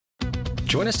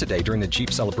Join us today during the Jeep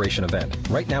Celebration event.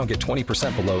 Right now, get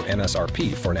 20% below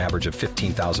MSRP for an average of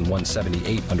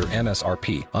 $15,178 under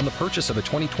MSRP on the purchase of a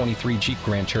 2023 Jeep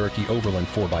Grand Cherokee Overland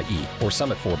 4xE or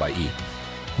Summit 4xE.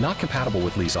 Not compatible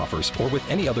with lease offers or with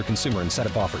any other consumer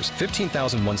incentive offers.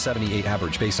 $15,178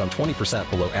 average based on 20%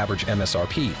 below average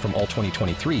MSRP from all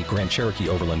 2023 Grand Cherokee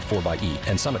Overland 4xE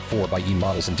and Summit 4xE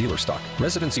models in dealer stock.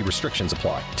 Residency restrictions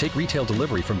apply. Take retail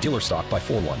delivery from dealer stock by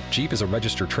 4/1. Jeep is a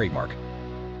registered trademark.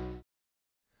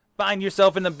 Find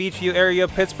yourself in the Beachview area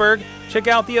of Pittsburgh? Check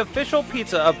out the official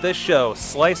pizza of this show,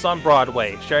 Slice on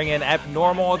Broadway, sharing an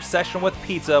abnormal obsession with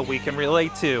pizza we can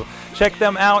relate to. Check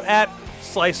them out at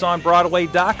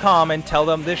sliceonbroadway.com and tell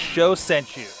them this show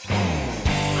sent you.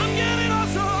 I'm getting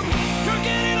awesome, you're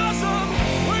getting awesome,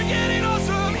 we're getting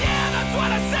awesome, yeah, that's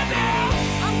what I said now.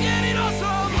 I'm getting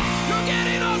awesome, you're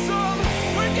getting awesome,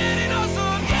 we're getting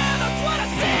awesome, yeah, that's what I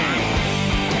said.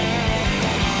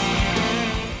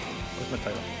 Where's my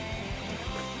title?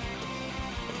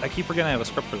 I keep forgetting I have a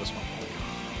script for this one.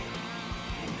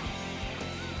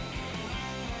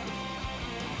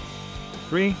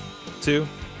 Three, two.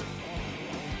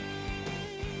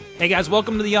 Hey guys,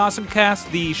 welcome to the AwesomeCast,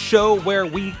 the show where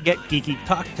we get geeky,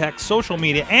 talk tech, social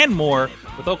media, and more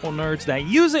with local nerds that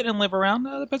use it and live around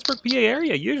the Pittsburgh, PA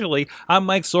area, usually. I'm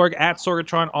Mike Sorg, at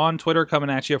Sorgatron on Twitter, coming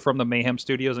at you from the Mayhem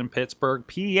Studios in Pittsburgh,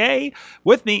 PA.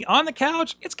 With me on the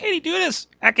couch, it's Katie Dudas,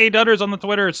 at K Dutters on the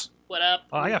Twitters. What up?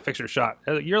 Oh, I gotta fix your shot.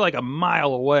 You're like a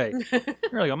mile away.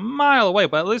 You're like a mile away,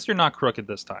 but at least you're not crooked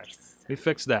this time. We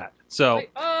fixed that. So... Wait,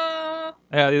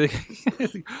 yeah,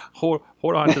 hold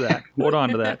on to that. Hold on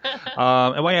to that.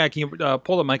 And yeah, can you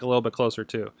pull the mic a little bit closer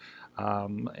too?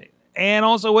 And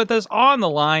also with us on the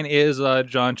line is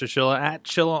John Chichilla at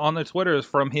Chilla on the Twitters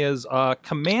from his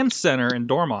command center in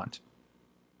Dormont.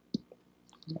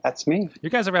 That's me. You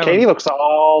guys are having... Katie looks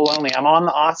all lonely. I'm on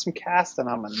the AwesomeCast and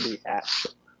I'm on the at.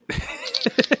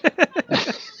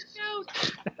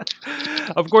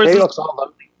 Of course, Katie looks all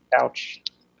lonely. Couch.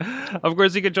 Of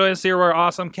course, you can join us here at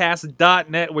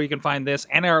AwesomeCast.net, where you can find this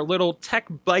and our little tech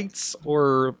bites,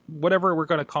 or whatever we're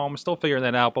going to call them. We're still figuring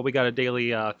that out, but we got a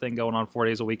daily thing going on 4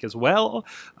 days a week as well.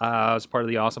 As part of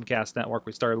the AwesomeCast network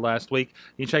we started last week.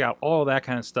 You can check out all that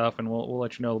kind of stuff, and we'll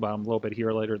let you know about them a little bit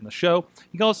here later in the show.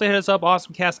 You can also hit us up,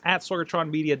 AwesomeCast at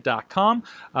SorgatronMedia.com.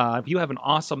 If you have an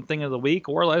awesome thing of the week,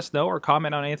 or let us know, or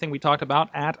comment on anything we talked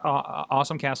about at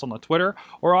AwesomeCast on the Twitter,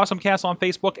 or AwesomeCast on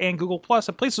Facebook and Google+.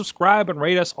 And please subscribe and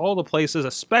rate us all the places,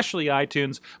 especially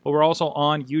iTunes, but we're also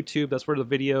on YouTube. That's where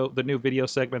the new video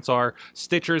segments are.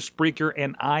 Stitcher, Spreaker,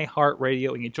 and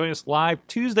iHeartRadio. And you can join us live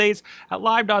Tuesdays at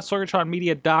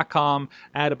live.sorgatronmedia.com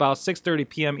at about 6:30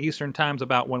 p.m. Eastern Times,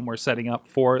 about when we're setting up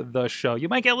for the show. You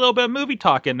might get a little bit of movie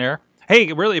talk in there.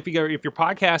 Hey, really, if you're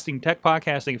podcasting, tech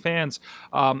podcasting fans,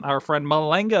 our friend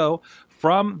Malengo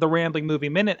from the Rambling Movie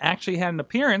Minute actually had an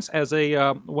appearance as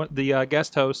the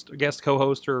guest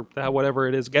co-host, or whatever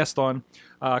it is, guest on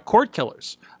Cord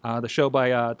Killers, the show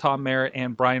by Tom Merritt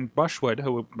and Brian Brushwood,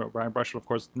 Brian Brushwood, of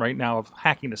course, right now of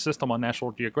Hacking the System on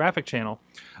National Geographic Channel.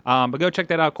 But go check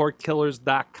that out,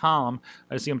 cordkillers.com.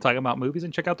 I see him talking about movies,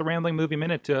 and check out the Rambling Movie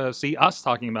Minute to see us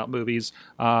talking about movies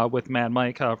with Mad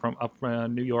Mike from up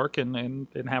New York and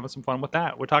having some fun with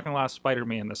that. We're talking a lot of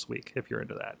Spider-Man this week, if you're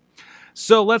into that.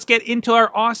 So let's get into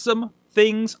our awesome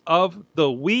things of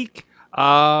the week.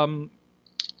 So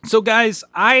guys,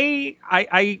 I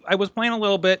was playing a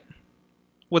little bit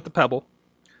with the Pebble.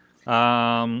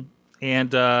 And by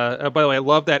the way, I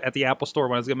love that at the Apple Store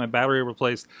when I was getting my battery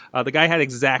replaced, the guy had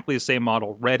exactly the same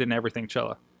model, red and everything,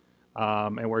 Chilla.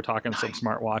 And we're talking some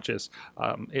smart watches.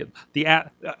 The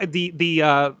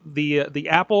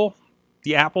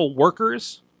Apple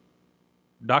workers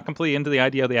not completely into the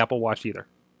idea of the Apple Watch either.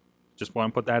 Just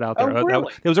want to put that out there. Oh,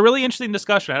 really? It was a really interesting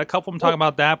discussion. I had a couple of them talking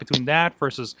about that, between that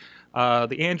versus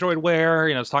the Android Wear.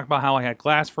 I was talking about how I had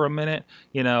glass for a minute,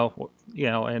 and I want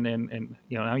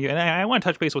to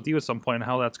touch base with you at some point on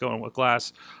how that's going with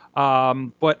glass.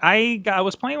 But I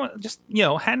was playing with, just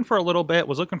heading for a little bit,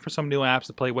 was looking for some new apps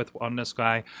to play with on this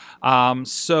guy.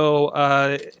 So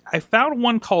I found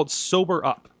one called Sober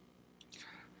Up.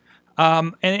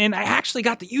 And I actually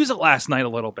got to use it last night a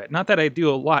little bit. Not that I do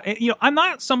a lot. And, I'm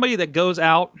not somebody that goes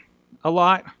out a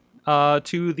lot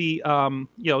to the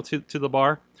to the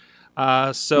bar.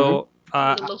 My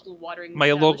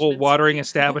local watering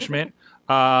establishment.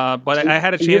 But I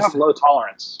had a chance. You have low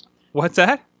tolerance. What's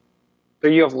that? So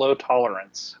you have low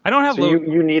tolerance. I don't have low.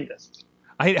 You need this.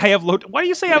 I have low. Why do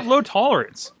you say I have low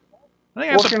tolerance? I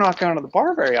think Well, that's if you're not going to the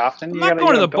bar very often, I'm you not gotta,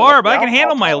 going to the build up bar, but the I can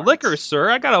handle my alcohol liquor, tolerance. sir.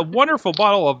 I got a wonderful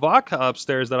bottle of vodka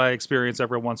upstairs that I experience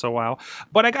every once in a while.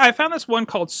 But I found this one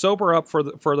called Sober Up for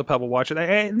the Pebble Watch,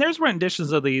 and there's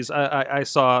renditions of these I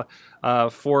saw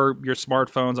for your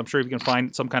smartphones. I'm sure you can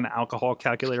find some kind of alcohol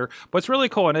calculator. But it's really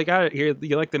cool, and I got it here.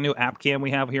 You like the new app cam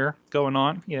we have here going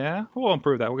on? Yeah, we'll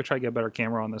improve that. We're gonna try to get a better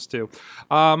camera on this too.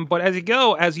 But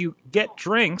as you get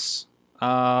drinks,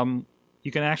 you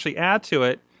can actually add to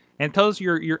it. And it tells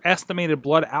your estimated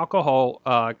blood alcohol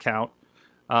count,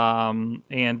 and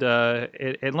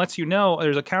it lets you know.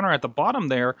 There's a counter at the bottom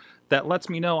there that lets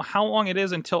me know how long it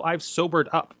is until I've sobered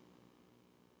up.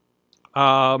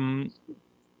 And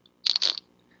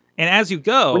as you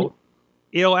go,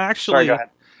 it'll actually. Sorry, go ahead.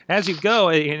 As you go,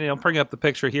 and I'll bring up the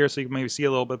picture here so you can maybe see a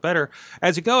little bit better.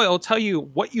 As you go, it'll tell you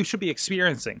what you should be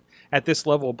experiencing at this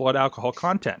level of blood alcohol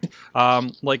content.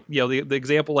 Like, the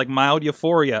example, like mild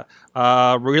euphoria,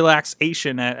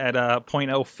 relaxation at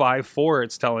 0.054,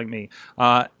 it's telling me.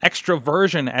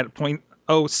 Extroversion at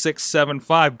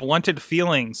 0.0675, blunted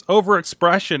feelings,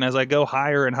 overexpression as I go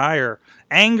higher and higher,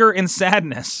 anger and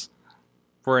sadness,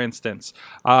 for instance.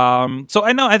 So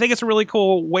I think it's a really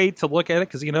cool way to look at it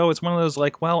because, it's one of those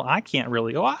like, well, I can't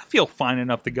really, I feel fine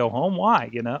enough to go home.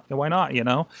 Why, why not,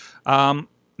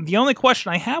 The only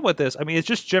question I have with this, it's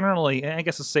just generally, I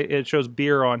guess it shows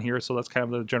beer on here, so that's kind of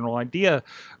the general idea.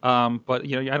 But,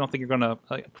 I don't think you're going to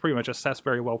pretty much assess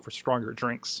very well for stronger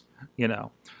drinks,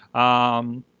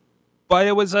 But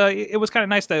it was kind of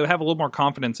nice to have a little more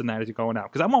confidence in that as you're going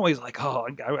out. Because I'm always like,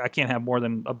 I can't have more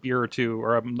than a beer or two,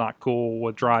 or I'm not cool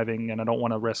with driving, and I don't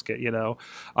want to risk it,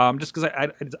 Just because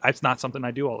it's not something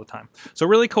I do all the time. So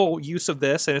really cool use of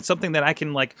this, and it's something that I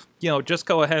can just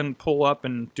go ahead and pull up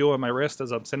and do on my wrist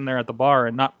as I'm sitting there at the bar,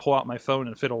 and not pull out my phone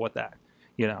and fiddle with that.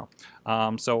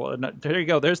 So there you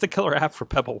go. There's the killer app for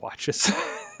Pebble watches.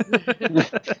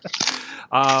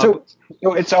 So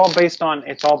it's all based on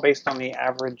the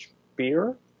average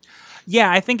beer. Yeah,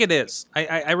 I think it is.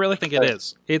 I really think it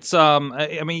is. It's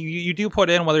you do put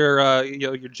in whether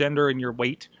your gender and your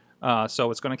weight,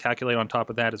 so it's going to calculate on top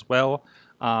of that as well.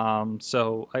 It's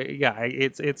an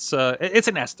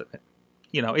estimate.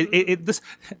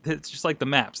 It's just like the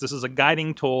maps. This is a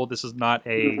guiding tool. This is not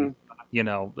a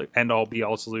end all be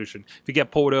all solution. If you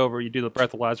get pulled over, you do the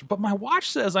breathalyzer. But my watch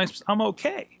says I'm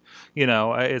okay.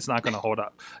 It's not going to hold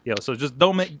up. So just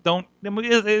don't.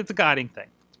 It's a guiding thing.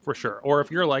 For sure. Or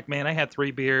if you're like, man, I had 3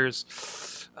 beers.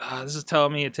 This is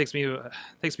telling me it takes me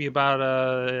about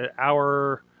an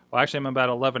hour. Well, actually, I'm about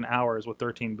 11 hours with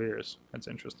 13 beers. That's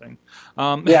interesting.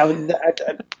 Yeah,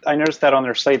 I noticed that on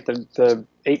their site. The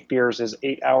 8 beers is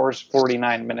 8 hours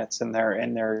 49 minutes in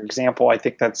their example. I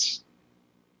think that's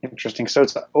interesting. So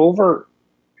it's over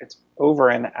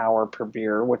an hour per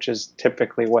beer, which is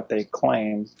typically what they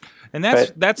claim. And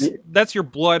that's your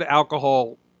blood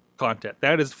alcohol content.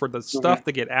 That is for the stuff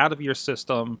to get out of your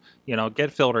system,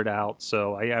 get filtered out.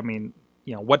 So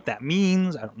what that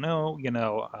means, I don't know,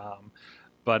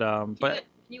 but Can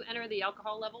you enter the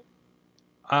alcohol level?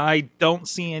 I don't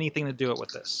see anything to do it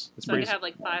with this. So I could have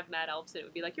like 5 Mad Elves and it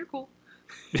would be like, you're cool.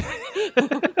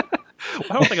 I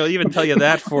don't think I'll even tell you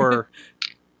that for,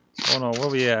 hold on, where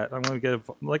are we at? I'm going to get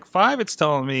like 5.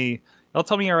 It'll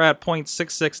tell me you're at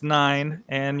 0.669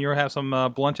 and you have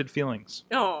some blunted feelings.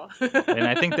 Oh. And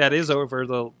I think that is over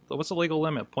what's the legal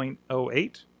limit?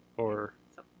 0.08 or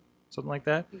something like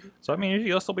that? Mm-hmm. So,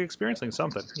 you'll still be experiencing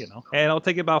something, And it'll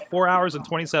take you about 4 hours and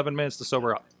 27 minutes to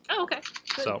sober up. Oh, okay.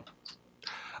 Good. So,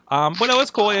 but no,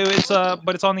 it's cool.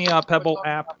 But it's on the Pebble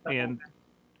app, and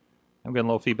I'm getting a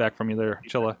little feedback from you there,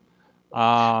 Chilla.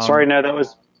 Sorry, no, that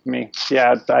was me.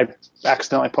 Yeah, I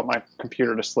accidentally put my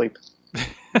computer to sleep.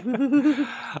 What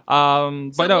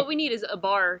we need is a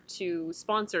bar to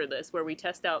sponsor this, where we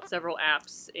test out several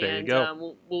apps, There you and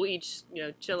go. we'll each,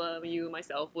 Chilla, you,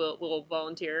 myself, we'll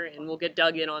volunteer, and we'll get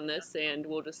dug in on this, and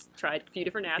we'll just try a few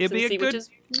different apps and see which is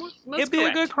most It'd be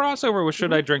correct. a good crossover with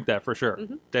Should I Drink That, for sure.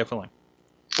 Mhm. Definitely.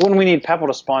 When we need Pebble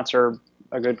to sponsor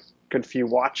a good few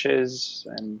watches,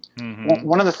 and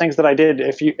one of the things that I did,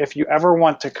 if you ever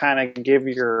want to kind of give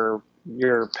your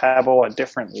Pebble a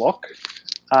different look,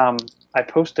 I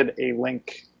posted a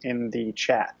link in the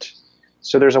chat.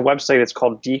 So there's a website. It's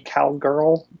called Decal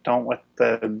Girl. Don't let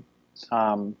the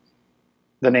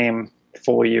name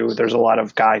fool you. There's a lot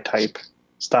of guy type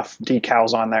stuff,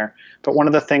 decals on there. But one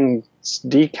of the things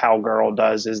Decal Girl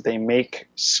does is they make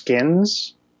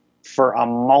skins for a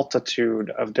multitude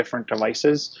of different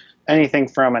devices, anything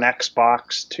from an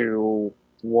Xbox to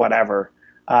whatever.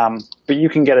 But you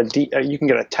can get a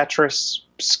Tetris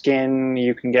skin.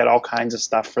 You can get all kinds of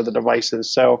stuff for the devices.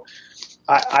 So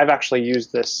I've actually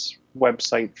used this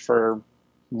website for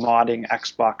modding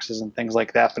Xboxes and things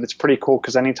like that. But it's pretty cool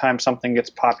because anytime something gets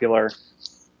popular,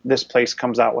 this place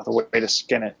comes out with a way to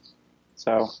skin it.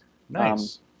 So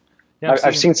nice.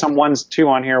 I've seen some ones too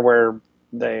on here where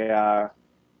they,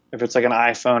 if it's like an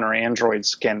iPhone or Android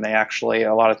skin, they actually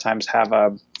a lot of times have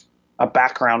a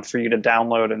background for you to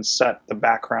download and set the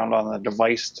background on the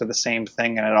device to the same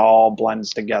thing, and it all blends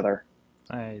together.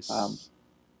 Nice.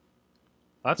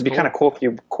 That's it'd be kind of cool if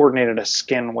you coordinated a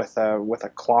skin with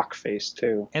a clock face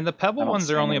too. And the Pebble ones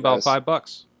are only about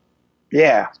 $5.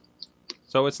 Yeah.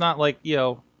 So it's not like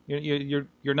you're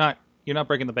not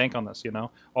breaking the bank on this.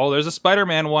 Oh, there's a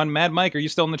Spider-Man one. Mad Mike, are you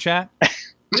still in the chat?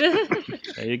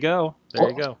 There you go.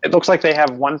 It looks like they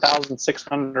have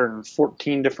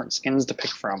 1,614 different skins to pick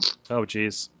from. Oh,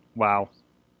 geez. Wow.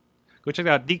 Go check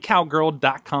out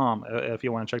decalgirl.com if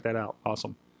you want to check that out.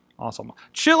 Awesome.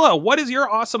 Chilla, what is your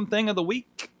awesome thing of the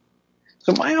week?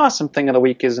 So my awesome thing of the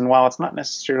week is, and while it's not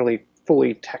necessarily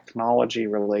fully technology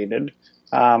related,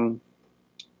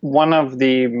 one of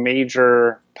the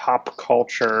major pop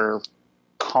culture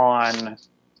con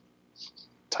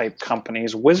type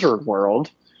companies, Wizard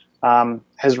World,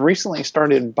 has recently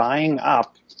started buying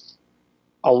up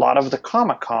a lot of the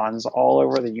Comic-Cons all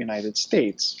over the United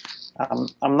States.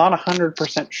 I'm not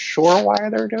 100% sure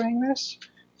why they're doing this,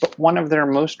 but one of their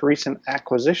most recent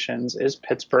acquisitions is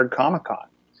Pittsburgh Comic-Con.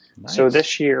 Nice. So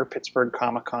this year, Pittsburgh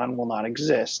Comic-Con will not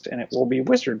exist, and it will be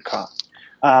WizardCon.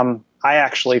 I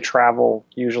actually travel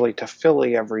usually to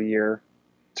Philly every year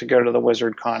to go to the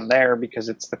WizardCon there because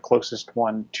it's the closest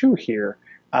one to here.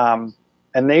 And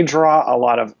they draw a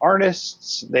lot of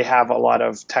artists. They have a lot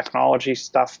of technology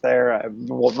stuff there.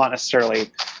 Well, not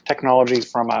necessarily technology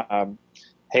from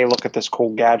hey, look at this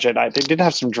cool gadget. They did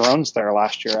have some drones there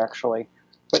last year, actually.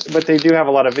 But they do have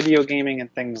a lot of video gaming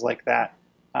and things like that.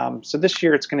 So this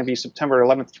year it's going to be September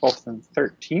 11th, 12th, and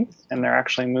 13th, and they're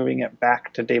actually moving it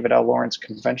back to David L. Lawrence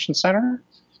Convention Center,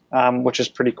 which is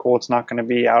pretty cool. It's not going to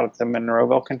be out at the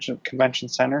Monroeville Convention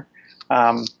Center.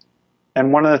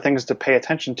 And one of the things to pay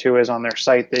attention to is on their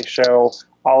site, they show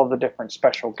all of the different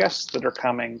special guests that are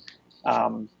coming.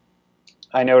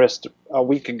 I noticed a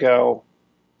week ago,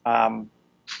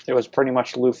 it was pretty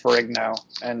much Lou Ferrigno.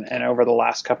 And over the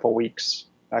last couple weeks,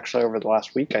 actually over the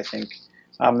last week, I think,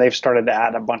 they've started to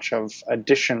add a bunch of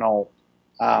additional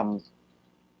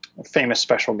famous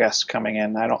special guests coming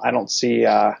in. I don't see...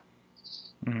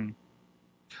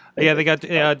 Yeah, they got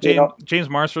James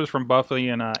Marsters from Buffy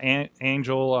and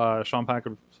Angel, Sean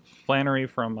Packard Flannery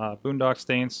from Boondock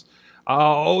Saints.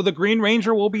 The Green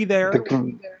Ranger will be there.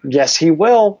 Yes, he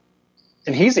will.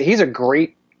 And he's a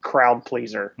great crowd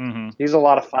pleaser. Mm-hmm. He's a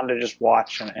lot of fun to just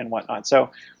watch and whatnot.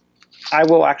 So I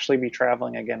will actually be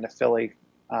traveling again to Philly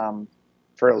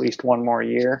for at least one more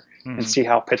year and see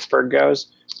how Pittsburgh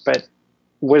goes. But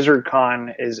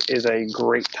WizardCon is a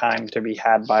great time to be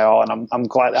had by all, and I'm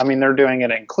glad. I mean, they're doing it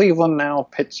in Cleveland now,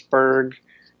 Pittsburgh.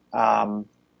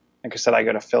 Like I said, I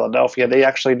go to Philadelphia. They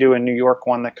actually do a New York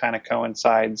one that kind of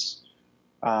coincides,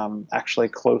 actually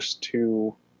close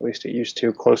to, at least it used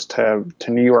to, close to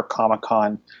New York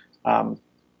Comic-Con.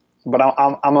 But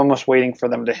I'm almost waiting for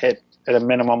them to hit at a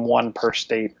minimum one per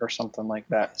state or something like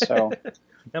that. So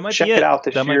check it out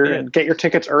this year and get your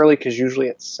tickets early because usually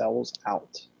it sells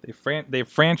out. They're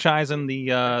franchising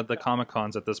the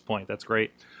Comic-Cons at this point. That's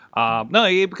great. No,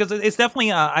 because it's definitely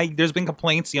there's been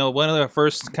complaints. One of the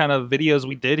first kind of videos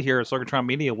we did here at Sorgatron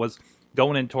Media was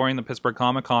going and touring the Pittsburgh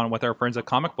Comic-Con with our friends at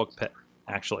Comic Book Pit,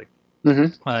 actually.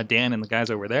 Mm-hmm. Dan and the guys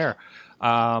over there.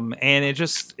 And it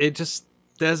just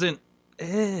doesn't.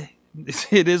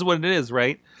 It is what it is,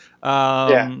 right?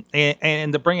 And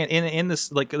to bring it in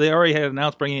this, like they already had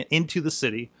announced bringing it into the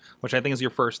city, which I think is your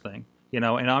first thing. And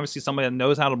obviously somebody that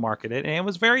knows how to market it. And it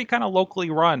was very kind of locally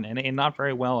run and not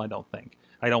very well, I don't think.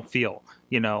 I don't feel.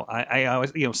 I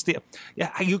always,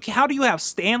 how do you have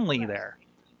Stanley there,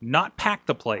 not pack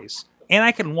the place, and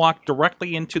I can walk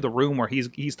directly into the room where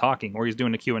he's talking, where he's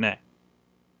doing the Q&A?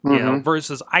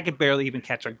 Versus I could barely even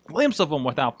catch a glimpse of him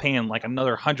without paying like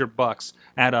another $100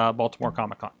 at Baltimore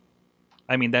Comic-Con.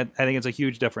 I mean, I think it's a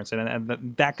huge difference,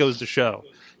 and that goes to show,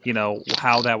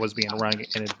 how that was being run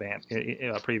in advance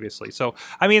previously. So,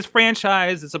 I mean, it's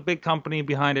franchised, it's a big company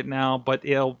behind it now, but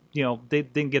they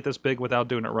didn't get this big without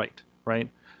doing it right?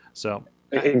 So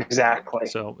exactly.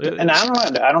 So, and I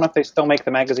don't know if they still make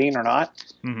the magazine or not,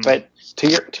 but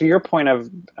to your point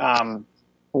of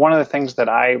one of the things that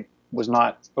I was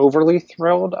not overly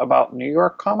thrilled about New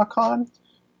York Comic-Con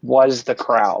was the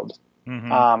crowd.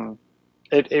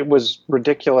 It was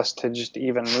ridiculous to just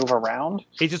even move around.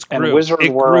 It just grew.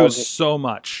 It grew so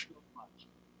much.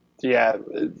 Yeah,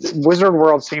 Wizard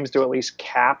World seems to at least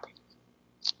cap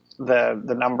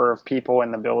the number of people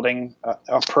in the building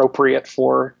appropriate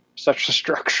for such a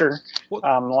structure. The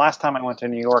last time I went to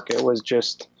New York, it was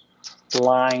just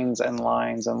lines and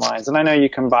lines and lines. And I know you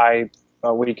can buy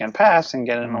a weekend pass and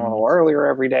get in a little earlier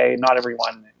every day. Not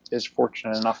everyone is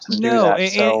fortunate enough to do that.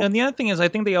 And the other thing is, I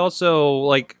think they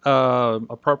also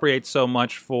appropriate so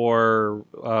much for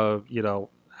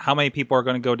how many people are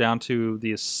going to go down to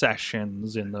the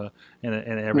sessions and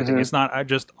everything. It's not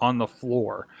just on the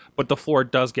floor, but the floor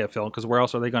does get filled because where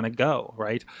else are they going to go,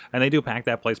 right? And they do pack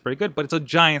that place pretty good, but it's a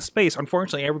giant space.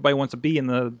 Unfortunately, everybody wants to be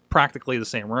in practically the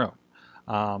same room,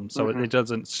 so it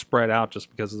doesn't spread out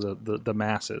just because of the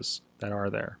masses that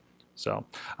are there. So,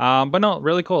 but no,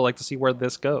 really cool. I'd like to see where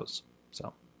this goes.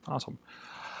 So awesome,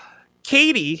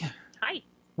 Katie. Hi.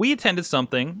 We attended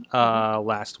something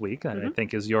last week that I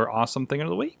think is your awesome thing of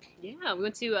the week. Yeah, we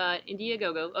went to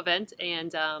Indiegogo event,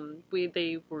 and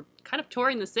they were kind of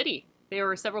touring the city. There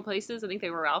were several places. I think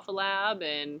they were Alpha Lab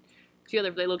and a few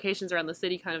other locations around the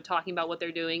city, kind of talking about what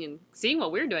they're doing and seeing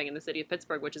what we're doing in the city of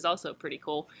Pittsburgh, which is also pretty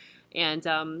cool.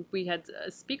 And we had a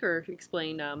speaker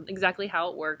explain exactly how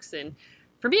it works, and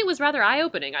for me, it was rather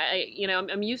eye-opening.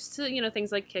 I'm used to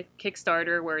things like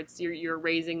Kickstarter, where it's you're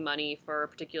raising money for a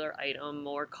particular item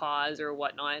or cause or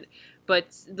whatnot.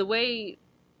 But the way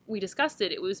we discussed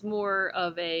it, it was more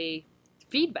of a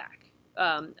feedback,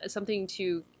 something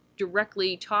to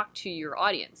directly talk to your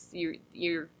audience.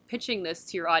 You're pitching this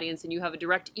to your audience, and you have a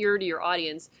direct ear to your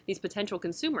audience, these potential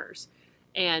consumers,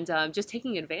 and just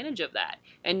taking advantage of that,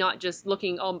 and not just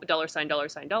looking,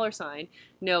 $$,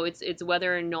 No, it's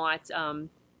whether or not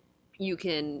you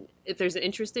can, if there's an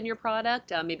interest in your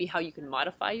product, maybe how you can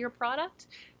modify your product.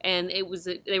 And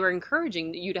they were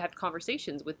encouraging you to have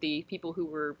conversations with the people who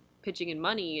were pitching in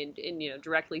money and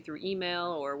directly through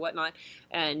email or whatnot,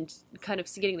 and kind of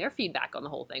getting their feedback on the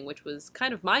whole thing, which was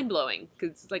kind of mind blowing.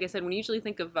 Because, like I said, when you usually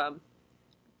think of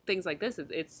things like this,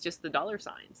 it's just the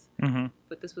 $.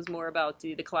 But this was more about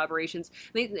the collaborations.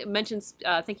 They mentioned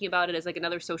thinking about it as like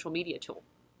another social media tool.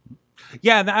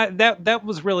 Yeah, that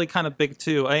was really kind of big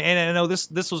too. And I know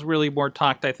this was really more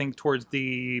talked, I think, towards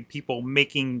the people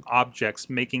making objects,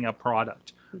 making a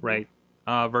product, right?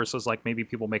 Versus like maybe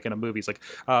people making a movie. It's like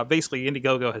basically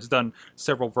Indiegogo has done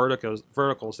several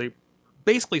verticals. They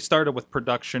basically started with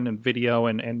production and video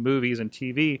and movies and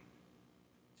TV.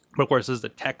 But of course, this is the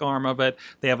tech arm of it.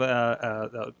 They have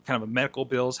a kind of a medical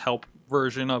bills help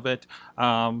version of it,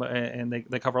 and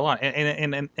they cover a lot.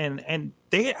 And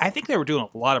I think they were doing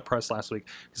a lot of press last week,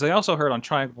 because I also heard on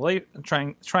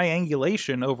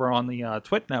Triangulation over on the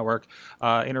Twit Network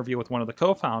interview with one of the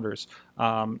co-founders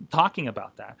talking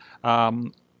about that.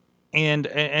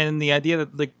 And the idea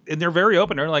that and they're very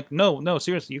open. They're like, no,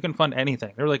 seriously, you can fund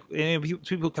anything. They're like, and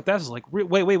people kept asking, like,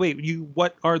 wait,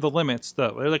 what are the limits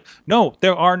though? They're like, no,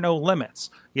 there are no limits.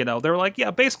 They're like,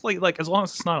 yeah, basically, like, as long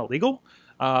as it's not illegal,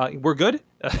 we're good.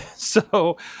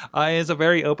 So it's a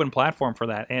very open platform for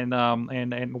that. And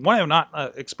one I've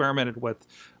not experimented with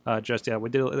just yet. We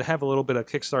did have a little bit of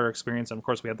Kickstarter experience, and of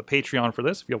course we have the Patreon for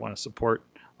this if you want to support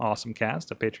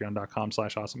AwesomeCast at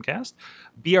patreon.com/AwesomeCast.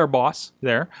 Be our boss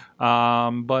there.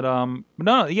 But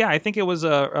no, yeah, I think it was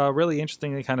really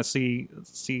interesting to kind of see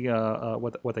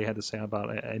what they had to say about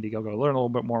Indiegogo, learn a little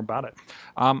bit more about it.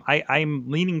 I'm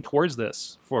leaning towards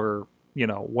this for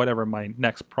whatever my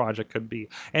next project could be,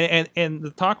 and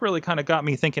the talk really kind of got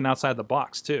me thinking outside the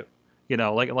box too.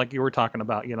 Like you were talking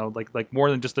about, like more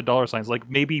than just the $, like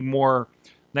maybe more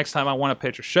next time I want to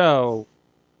pitch a show,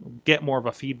 get more of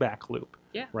a feedback loop.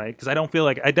 Yeah. Right. Because I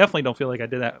definitely don't feel like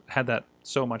I had that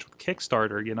so much with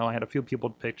Kickstarter. I had a few people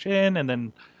pitch in, and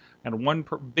then one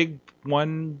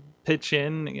pitch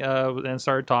in and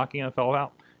started talking and fell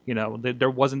out. There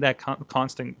wasn't that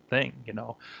constant thing.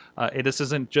 This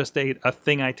isn't just a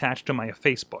thing I attached to my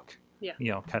Facebook.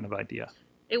 Yeah. Kind of idea.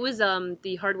 It was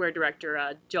the hardware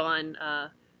director, John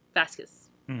Vasquez.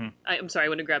 I'm sorry, I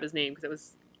wouldn't grab his name because it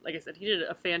was, like I said, he did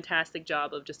a fantastic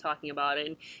job of just talking about it,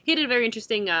 and he did a very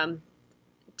interesting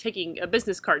taking a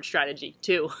business card strategy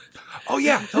too. Oh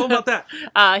yeah, tell him about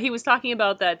that. He was talking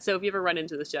about that. So if you ever run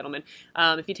into this gentleman,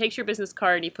 if he takes your business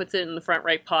card and he puts it in the front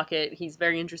right pocket, he's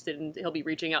very interested in, he'll be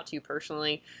reaching out to you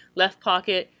personally. Left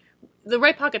pocket, the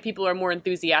right pocket people are more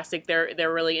enthusiastic.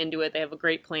 They're really into it. They have a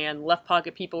great plan. Left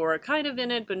pocket people are kind of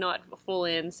in it, but not full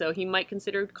in. So he might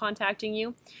consider contacting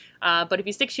you. But if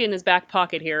he sticks you in his back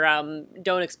pocket here,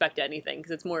 don't expect anything,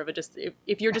 because it's more of a just,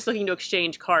 if you're just looking to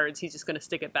exchange cards, he's just going to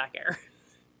stick it back there.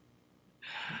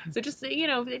 So just,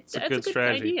 that's a good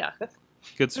strategy. idea.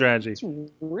 Good strategy. It's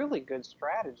really good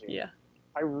strategy. Yeah.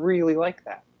 I really like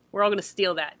that. We're all going to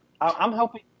steal that. I'm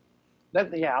hoping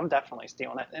that, I'm definitely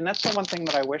stealing that. And that's the one thing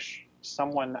that I wish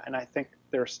someone, and I think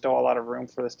there's still a lot of room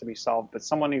for this to be solved, but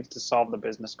someone needs to solve the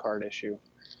business card issue.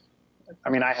 I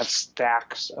mean, I have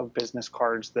stacks of business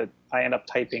cards that I end up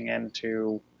typing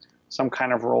into some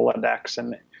kind of Rolodex,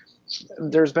 and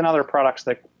there's been other products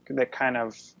that kind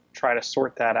of try to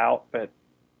sort that out, but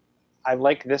I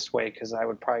like this way because I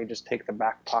would probably just take the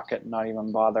back pocket and not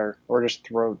even bother, or just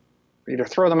either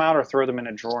throw them out or throw them in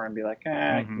a drawer and be like,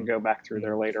 I can go back through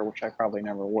there later, which I probably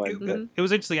never would. It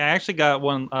was interesting. I actually got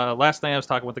one last night. I was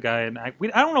talking with the guy, and I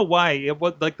don't know why it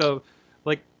was like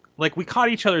we caught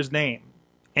each other's name.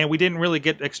 And we didn't really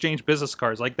get exchange business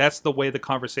cards. Like, that's the way the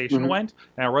conversation went.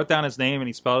 And I wrote down his name, and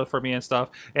he spelled it for me and stuff.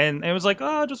 And it was like,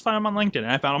 oh, just find him on LinkedIn. And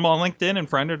I found him on LinkedIn and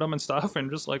friended him and stuff. And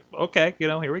just like, okay,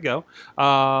 here we go.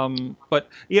 But,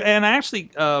 yeah, and I actually,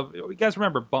 you guys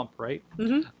remember Bump, right?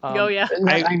 Oh, yeah.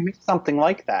 I missed something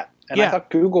like that. And I thought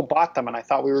Google bought them, and I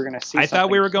thought we were going to see I thought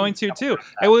we were going to, too.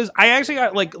 I actually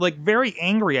got, like very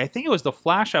angry. I think it was The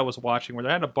Flash I was watching, where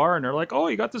they're at a bar, and they're like, oh,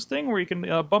 you got this thing where you can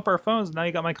bump our phones, and now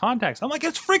you got my contacts. I'm like,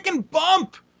 it's freaking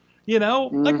Bump!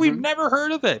 Like, we've never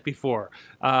heard of it before.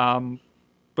 I'm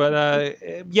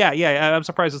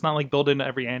surprised it's not, like, built into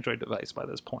every Android device by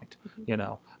this point,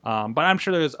 But I'm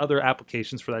sure there's other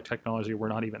applications for that technology we're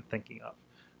not even thinking of.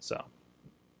 So,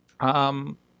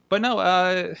 But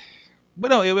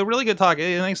no, it was a really good talk.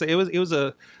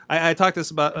 I talked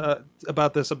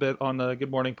about this a bit on the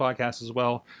Good Morning podcast as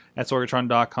well at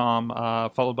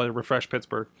Sorgatron.com, followed by Refresh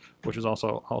Pittsburgh, which is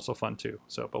also fun too.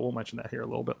 So, but we'll mention that here a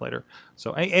little bit later.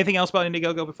 So, anything else about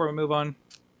Indiegogo before we move on?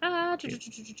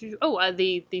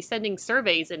 The sending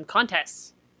surveys and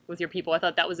contests with your people. I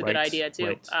thought that was a good idea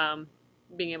too. Right.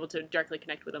 Being able to directly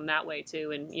connect with them that way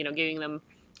too, and giving them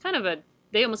kind of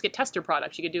they almost get tester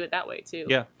products. You could do it that way too.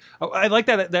 Yeah, I like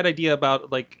that idea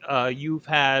about like you've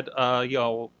had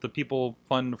the people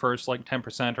fund first like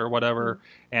 10% or whatever,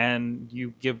 and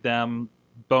you give them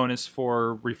bonus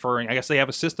for referring. I guess they have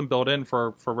a system built in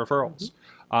for referrals.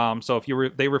 So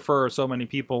if they refer so many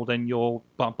people, then you'll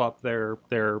bump up their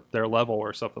level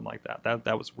or something like that.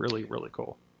 That was really, really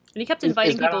cool. And he kept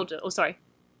inviting people to. Oh, sorry.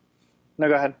 No,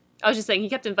 go ahead. I was just saying, he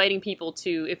kept inviting people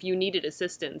to, if you needed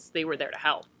assistance, they were there to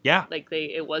help. Yeah. Like,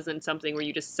 it wasn't something where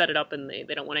you just set it up and they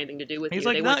don't want anything to do with he's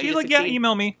you. He's like, yeah,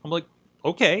 email me. I'm like,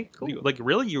 okay. Cool.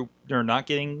 Really? You're not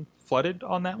getting flooded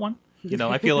on that one?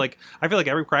 I feel like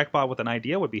every crackpot with an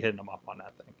idea would be hitting them up on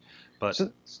that thing. But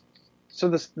so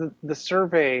the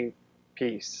survey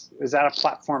piece, is that a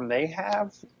platform they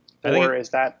have? Or is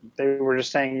that they were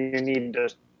just saying you need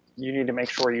to make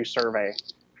sure you survey?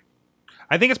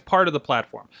 I think it's part of the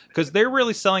platform because they're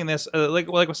really selling this. Like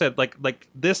I said, like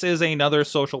this is another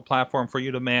social platform for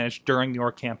you to manage during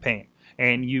your campaign,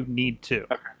 and you need to,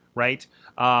 right?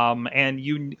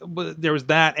 There was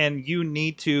that, and you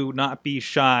need to not be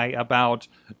shy about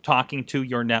talking to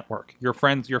your network, your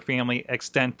friends, your family,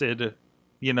 extended,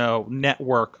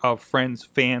 network of friends,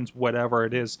 fans, whatever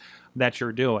it is that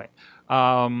you're doing.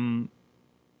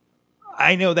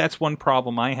 I know that's one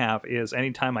problem I have is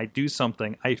anytime I do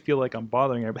something, I feel like I'm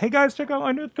bothering everybody. Hey guys, check out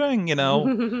my new thing, and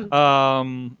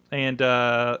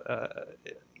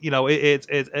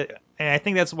I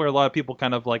think that's where a lot of people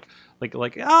kind of like,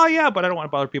 oh yeah, but I don't want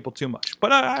to bother people too much.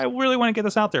 But I really want to get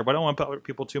this out there, but I don't want to bother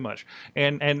people too much.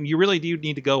 And you really do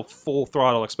need to go full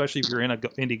throttle, especially if you're in a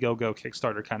Indiegogo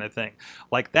Kickstarter kind of thing.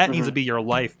 Like that needs to be your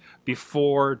life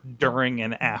before, during,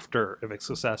 and after if it's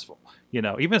successful.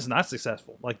 Even if it's not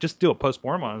successful, like just do a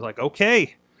postmortem on it. It's like,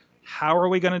 okay, how are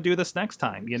we going to do this next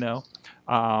time? But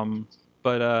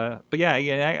yeah,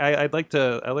 I'd like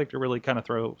to really kind of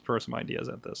throw some ideas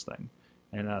at this thing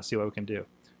and see what we can do.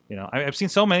 I've seen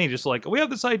so many just like, we have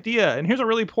this idea, and here's a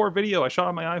really poor video I shot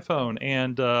on my iPhone,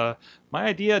 and my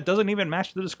idea doesn't even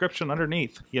match the description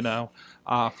underneath,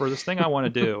 for this thing I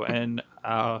want to do. And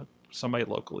somebody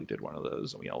locally did one of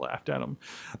those, and we all laughed at him.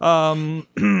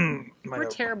 We're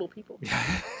terrible people.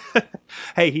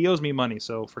 Hey, he owes me money,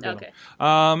 so forget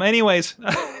him. Anyways,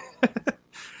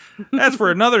 that's for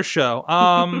another show.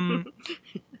 AwesomeCast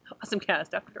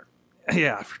after dark.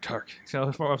 Yeah, after dark. So I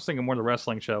was thinking more the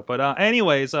wrestling show, but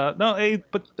anyways, go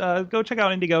check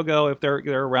out Indiegogo if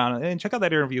they're around, and check out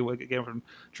that interview again from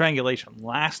Triangulation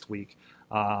last week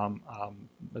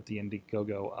with the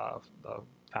Indiegogo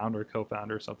founder,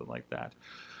 co-founder, something like that.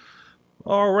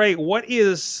 All right, what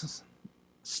is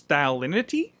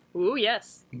Stylinity? Ooh,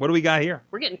 yes. What do we got here?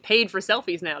 We're getting paid for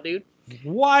selfies now, dude.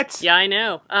 What? Yeah, I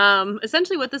know.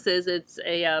 Essentially what this is, it's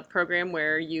a program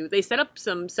where they set up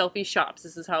some selfie shops.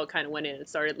 This is how it kind of went in. It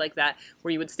started like that,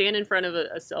 where you would stand in front of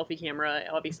a selfie camera,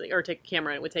 obviously, or take a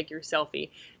camera and it would take your selfie.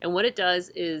 And what it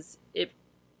does is it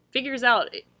figures out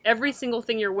every single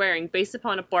thing you're wearing based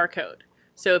upon a barcode.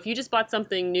 So if you just bought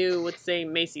something new with, say,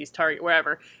 Macy's, Target,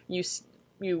 wherever, you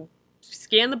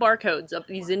scan the barcodes of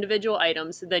these individual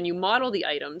items, then you model the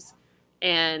items,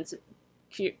 and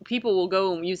people will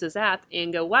go and use this app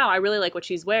and go, wow, I really like what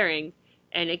she's wearing.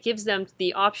 And it gives them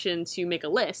the option to make a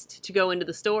list, to go into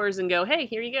the stores and go, hey,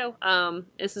 here you go.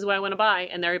 This is what I want to buy.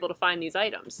 And they're able to find these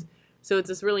items. So it's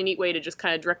this really neat way to just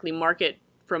kind of directly market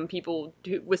from people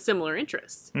with similar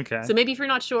interests. Okay. So maybe if you're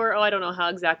not sure, I don't know how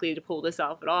exactly to pull this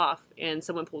outfit off, and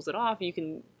someone pulls it off, you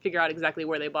can figure out exactly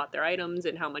where they bought their items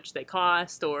and how much they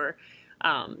cost, or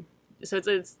so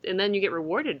it's and then you get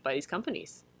rewarded by these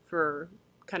companies for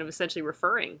kind of essentially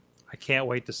referring. I can't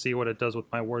wait to see what it does with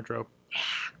my wardrobe.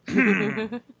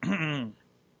 So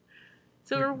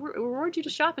it rewards you to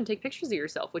shop and take pictures of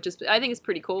yourself, which is, I think, is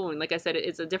pretty cool. And like I said,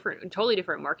 it's a totally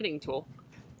different marketing tool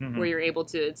where you're able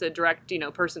to, it's a direct,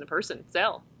 person to person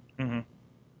sell,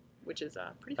 which is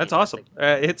pretty. That's fantastic.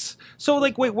 awesome. It's so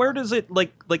like, wait, where does it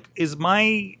like is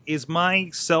my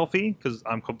selfie? Because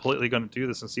I'm completely going to do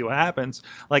this and see what happens.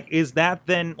 Like, is that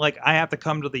then like I have to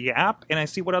come to the app and I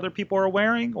see what other people are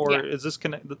wearing, or is this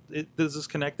does this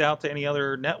connect out to any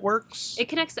other networks? It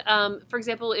connects. For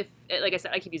example, if, like I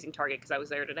said, I keep using Target because I was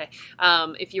there today.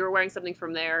 If you're wearing something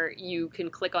from there, you can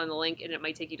click on the link and it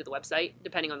might take you to the website,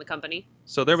 depending on the company.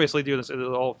 So they're basically doing this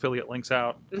all affiliate links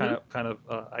out kind of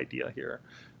idea here.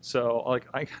 So like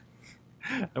I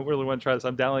really want to try this.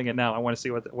 I'm downloading it now. I want to see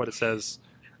what it says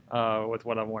with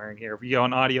what I'm wearing here. If you go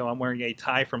on audio, I'm wearing a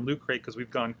tie from Loot Crate because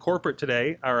we've gone corporate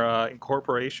today. Our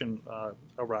incorporation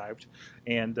arrived,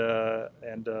 and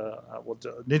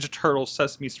Ninja Turtles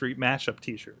Sesame Street mashup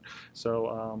T-shirt.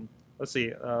 So let's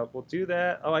see. We'll do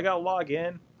that. Oh, I got to log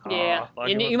in. Yeah, log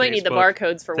in you with might need the Facebook,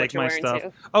 barcodes for what take you're my wearing stuff.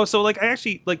 too. Oh, so like I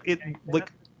actually like it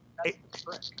like. That's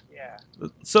the trick. Yeah.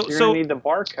 So you're gonna need the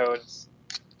barcodes.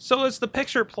 So it's the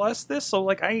picture plus this. So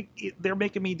like they're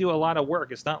making me do a lot of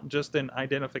work. It's not just an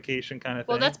identification kind of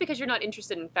thing. Well, that's because you're not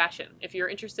interested in fashion. If you're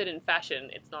interested in fashion,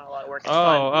 it's not a lot of work. It's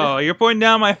fun. Oh, you're putting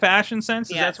down my fashion sense?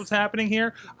 Is Yes. that what's happening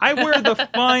here? I wear the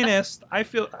finest. I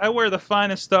wear the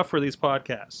finest stuff for these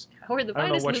podcasts. I wear the I don't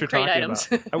know finest what Loot you're Crate talking items.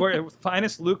 about. I wear the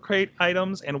finest Loot Crate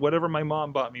items and whatever my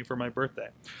mom bought me for my birthday.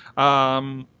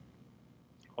 Well,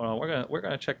 we're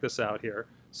gonna check this out here.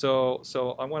 So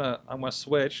I'm gonna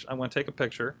switch. I'm gonna take a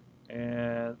picture.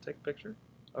 And take a picture.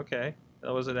 Okay.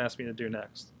 What does it ask me to do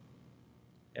next?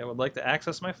 I would like to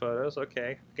access my photos.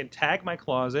 Okay. I can tag my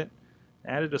closet.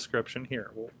 Add a description.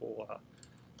 Here, we'll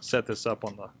set this up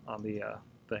on the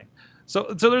thing.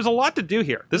 So there's a lot to do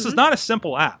here. This is not a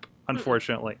simple app,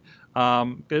 unfortunately.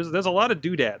 There's a lot of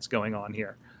doodads going on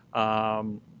here.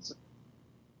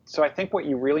 So I think what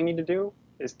you really need to do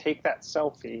is take that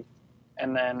selfie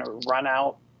and then run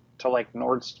out to like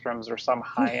Nordstrom's or some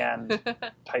high-end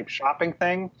type shopping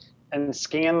thing and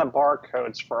scan the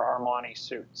barcodes for Armani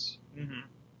suits.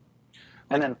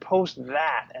 And then post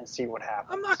that and see what happens.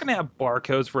 I'm not going to have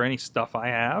barcodes for any stuff I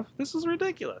have. This is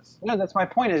ridiculous. No, that's my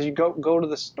point. Is you go to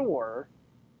the store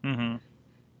and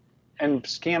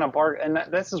scan a bar, and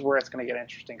this is where it's going to get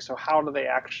interesting. So how do they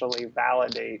actually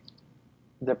validate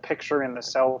the picture in the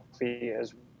selfie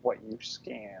as what you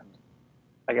scanned?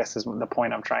 I guess is the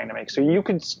point I'm trying to make. So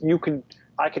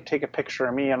I could take a picture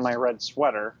of me in my red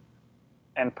sweater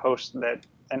and post that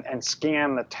and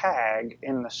scan the tag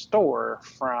in the store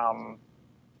from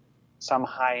some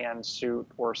high-end suit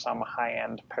or some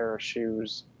high-end pair of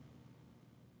shoes.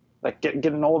 Like get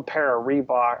an old pair of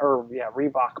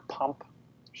Reebok pump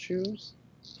shoes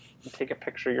and take a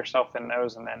picture of yourself in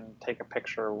those and then take a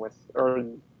picture or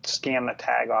scan the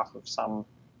tag off of some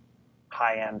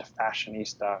high-end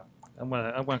fashionista. I'm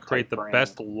gonna create the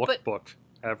best lookbook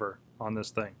ever on this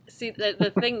thing. See,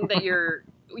 the thing that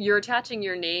you're attaching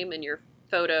your name and your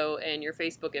photo and your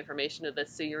Facebook information to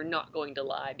this, so you're not going to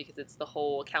lie, because it's the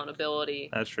whole accountability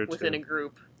That's true within too. a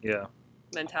group Yeah.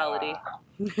 mentality.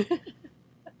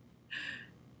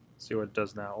 See what it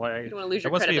does now. You don't want to lose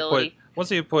your credibility.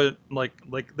 Once you put like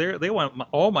they want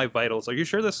all my vitals. Are you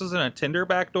sure this isn't a Tinder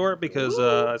backdoor? Because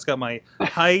it's got my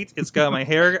height, it's got my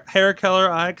hair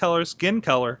color, eye color, skin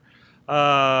color.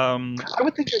 I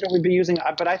would think it would be using,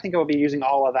 but I think it would be using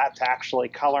all of that to actually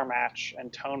color match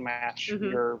and tone match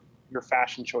your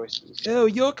fashion choices. Oh,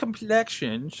 your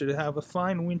complexion should have a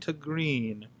fine winter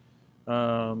green.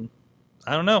 I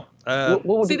don't know.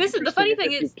 See, this is the funny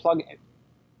thing is.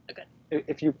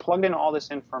 If you plug in all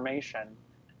this information,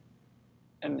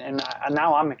 and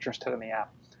now I'm interested in the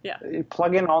app. Yeah. You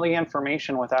plug in all the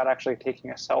information without actually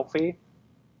taking a selfie,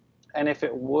 and if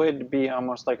it would be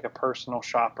almost like a personal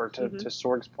shopper to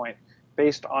Sorg's point,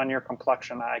 based on your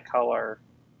complexion, eye color,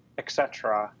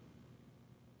 etc.,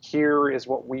 here is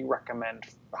what we recommend,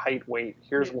 height, weight,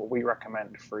 here's what we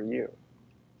recommend for you.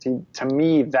 See, to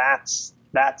me, that's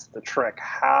the trick.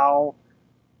 How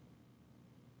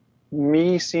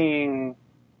me seeing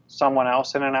someone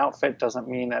else in an outfit doesn't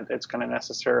mean that it's going to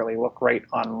necessarily look right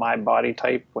on my body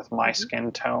type with my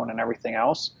skin tone and everything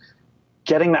else.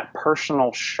 Getting that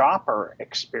personal shopper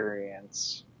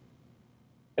experience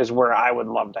is where I would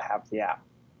love to have the app.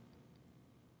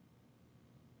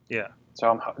 Yeah.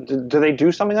 So do they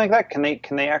do something like that? Can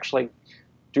they actually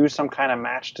do some kind of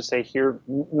match to say here,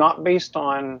 not based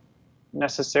on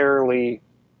necessarily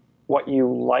what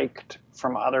you liked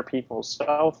from other people's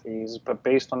selfies, but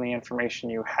based on the information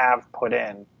you have put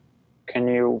in, can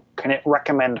it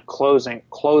recommend clothing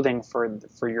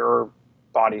for your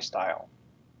body style?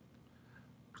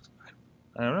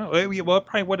 I don't know. Well, it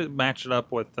probably would match it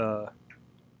up with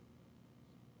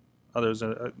others,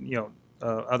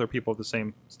 other people of the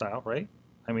same style, right?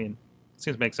 I mean, it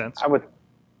seems to make sense. I would,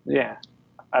 yeah.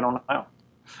 I don't know.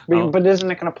 But isn't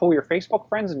it going to pull your Facebook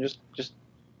friends and just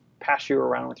pass you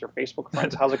around with your Facebook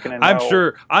friends? How's it going to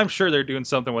know? I'm sure they're doing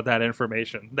something with that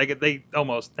information. They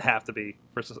almost have to be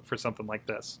for something like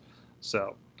this.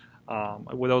 So,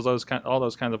 with all those kinds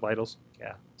of vitals,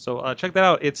 yeah. So check that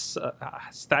out. It's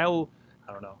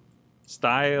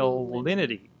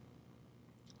Stylinity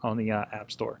on the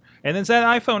App Store. And is that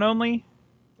iPhone only?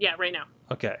 Yeah, right now.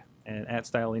 Okay. And at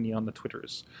Stylinity on the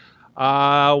Twitters.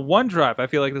 OneDrive. I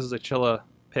feel like this is a chilla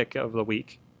pick of the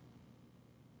week.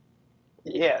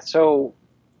 Yeah, so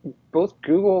both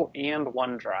Google and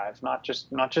OneDrive, not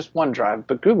just OneDrive,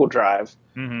 but Google Drive,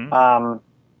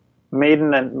 made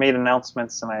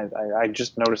announcements, and I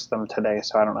just noticed them today,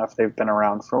 so I don't know if they've been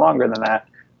around for longer than that.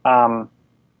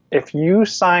 If you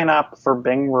sign up for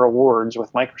Bing Rewards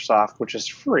with Microsoft, which is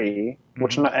free,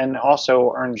 and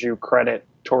also earns you credit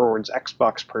towards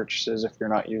Xbox purchases if you're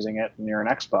not using it and you're an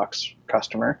Xbox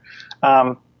customer.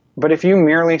 But if you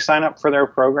merely sign up for their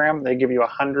program, they give you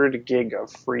 100 gig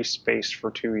of free space for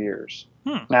 2 years.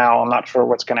 Now, I'm not sure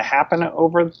what's going to happen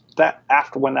over that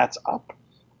after when that's up.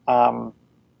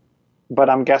 But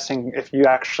I'm guessing if you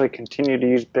actually continue to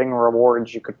use Bing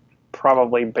Rewards, you could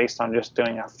probably, based on just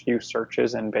doing a few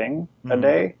searches in Bing a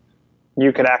day,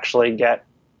 you could actually get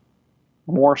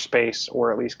more space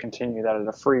or at least continue that at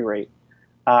a free rate.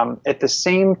 At the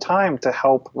same time, to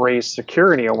help raise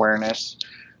security awareness,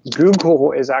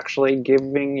 Google is actually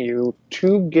giving you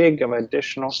 2 gig of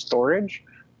additional storage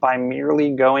by merely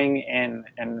going in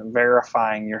and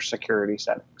verifying your security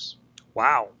settings.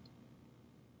 Wow.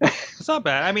 It's not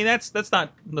bad. I mean, that's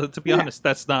not, to be honest,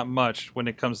 that's not much when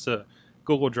it comes to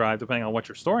Google Drive, depending on what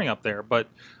you're storing up there. But,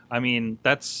 I mean,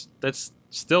 that's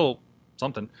still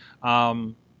something.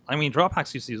 I mean,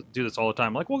 Dropbox used to do this all the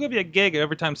time. Like, we'll give you a gig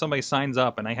every time somebody signs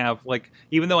up. And I have, like,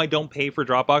 even though I don't pay for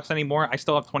Dropbox anymore, I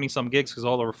still have 20-some gigs because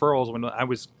all the referrals when I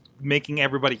was making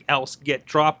everybody else get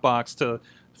Dropbox to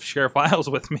share files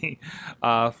with me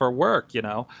for work, you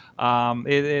know.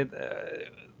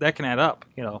 That can add up,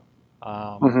 you know.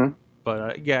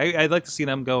 But, yeah, I'd like to see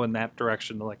them go in that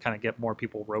direction to, like, kind of get more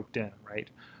people roped in, right?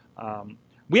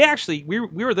 We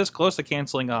were this close to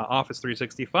canceling Office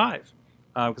 365.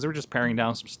 Because we're just paring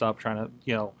down some stuff, trying to,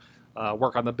 you know,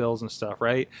 work on the bills and stuff,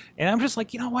 right? And I'm just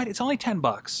like, you know what? It's only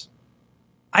 $10.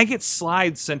 I get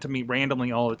slides sent to me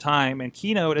randomly all the time, and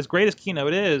Keynote, as great as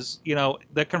Keynote is, you know,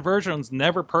 the conversion's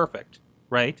never perfect,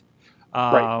 right?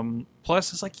 Right.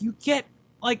 Plus, it's like you get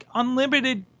like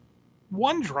unlimited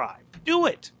OneDrive. Do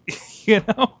it, you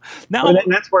know. Now, and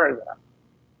that's where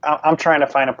I'm trying to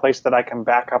find a place that I can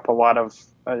back up a lot of.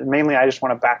 Mainly, I just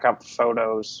want to back up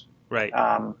photos, right?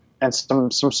 And some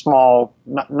small,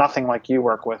 nothing like you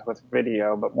work with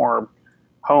video, but more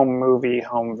home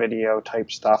video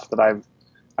type stuff that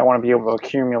I want to be able to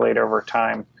accumulate over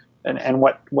time. And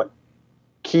what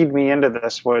keyed me into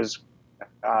this was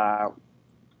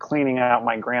cleaning out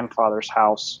my grandfather's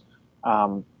house.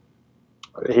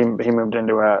 He moved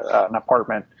into an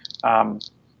apartment.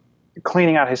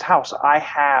 Cleaning out his house, I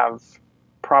have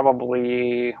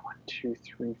probably 1, 2,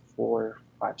 3, 4,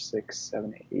 5, 6,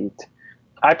 7, 8.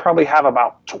 I probably have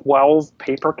about 12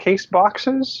 paper case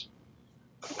boxes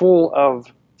full of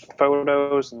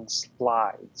photos and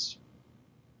slides.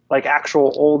 Like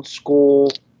actual old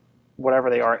school, whatever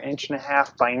they are,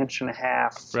 1.5 by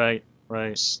 1.5 right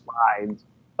slides.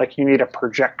 Like you need a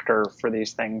projector for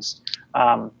these things.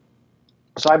 So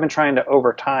I've been trying to,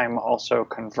 over time, also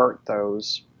convert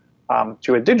those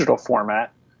to a digital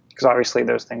format, because obviously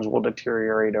those things will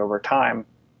deteriorate over time.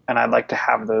 And I'd like to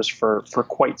have those for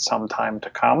quite some time to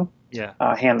come. Yeah.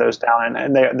 Hand those down,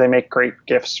 and they make great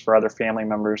gifts for other family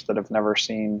members that have never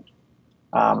seen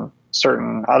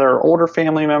certain other older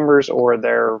family members or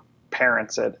their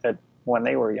parents at when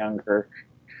they were younger.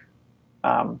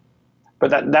 But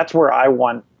that's where I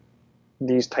want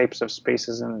these types of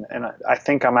spaces, and I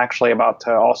think I'm actually about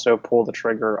to also pull the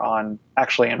trigger on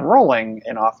actually enrolling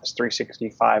in Office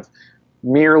 365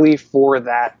 merely for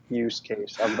that use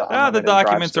case of the the unlimited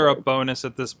documents drive are a storage. bonus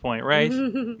at this point, right?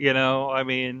 I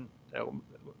mean,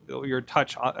 your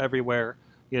touch everywhere,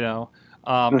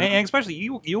 and especially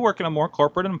you work in a more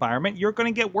corporate environment, you're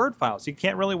going to get Word files. You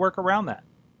can't really work around that.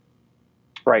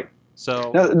 Right.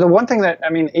 So now, the one thing that, I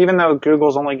mean, even though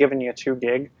Google's only giving you 2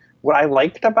 gig, what I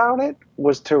liked about it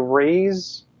was to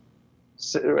raise,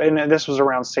 and this was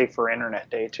around Safer Internet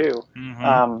Day too,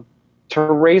 to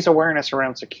raise awareness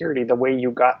around security. The way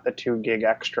you got the 2 gig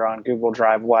extra on Google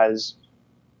Drive was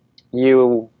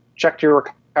you checked your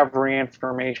recovery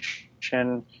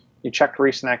information, you checked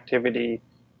recent activity,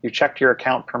 you checked your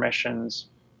account permissions,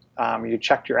 you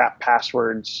checked your app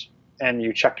passwords, and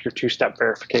you checked your 2-step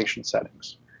verification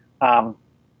settings.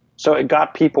 So it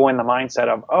got people in the mindset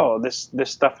of, oh, this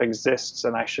stuff exists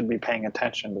and I should be paying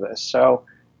attention to this. So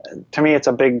to me,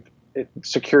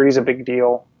 security is a big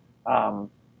deal.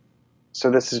 So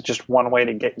this is just one way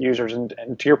to get users. And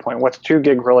to your point, what's 2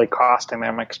 gig really costing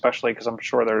them, especially because I'm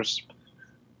sure there's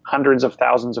hundreds of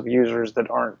thousands of users that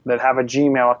have a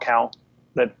Gmail account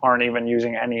that aren't even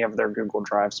using any of their Google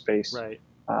Drive space. right.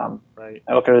 I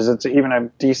look at it as it's even a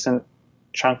decent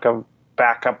chunk of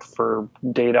backup for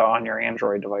data on your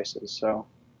Android devices. So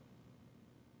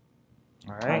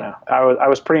All I right. don't know. I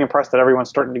was pretty impressed that everyone's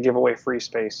starting to give away free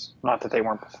space. Not that they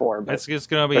weren't before, but It's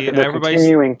going to be they're everybody's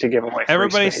continuing to give away free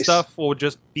everybody's space. stuff will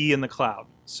just be in the cloud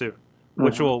soon,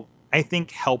 which will, I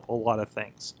think, help a lot of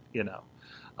things.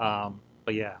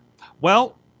 But yeah,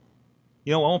 well,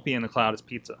 what won't be in the cloud is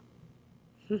pizza.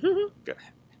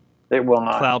 It will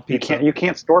not. Cloud pizza. You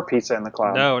can't store pizza in the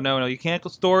cloud. No. You can't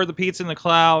store the pizza in the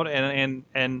cloud,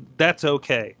 and that's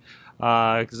okay.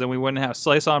 Because then we wouldn't have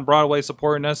Slice on Broadway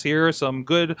supporting us here. Some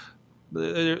good,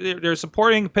 they're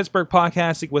supporting Pittsburgh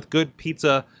podcasting with good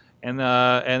pizza, and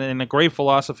a great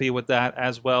philosophy with that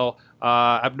as well.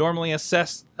 I'm normally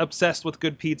obsessed with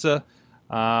good pizza.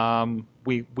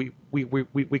 We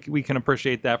can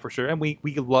appreciate that for sure, and we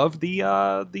love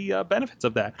the benefits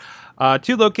of that.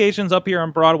 2 locations up here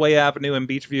on Broadway Avenue in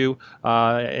Beachview,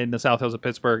 in the South Hills of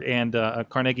Pittsburgh, and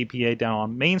Carnegie, PA, down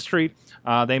on Main Street.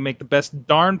 They make the best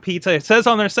darn pizza. It says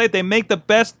on their site they make the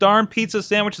best darn pizza,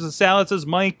 sandwiches, and salads as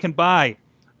money can buy. I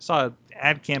saw an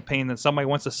ad campaign that somebody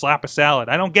wants to slap a salad.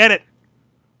 I don't get it.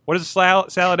 What has a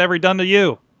salad ever done to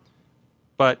you?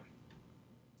 But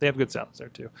they have good salads there,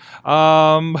 too.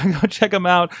 Go check them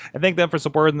out. And thank them for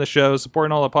supporting the show,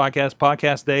 supporting all the podcasts.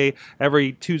 Podcast Day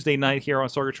every Tuesday night here on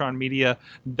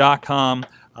SorgatronMedia.com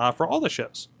for all the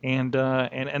shows. And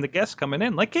the guests coming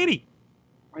in, like Katie,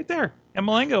 right there. And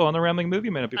Malengo on the Rambling Movie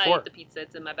Minute I before. ate the pizza.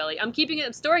 It's in my belly. I'm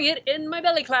storing it in my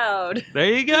belly cloud. There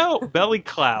you go. Belly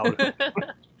Cloud.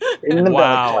 In the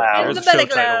Wow. belly In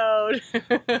cloud. the There's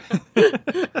a belly show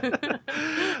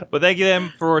cloud. But thank you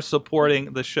them for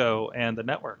supporting the show and the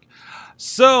network.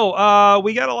 So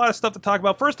we got a lot of stuff to talk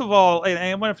about. First of all, and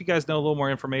I wonder if you guys know a little more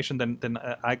information than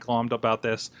I glommed about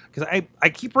this, because I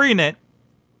keep reading it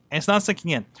and it's not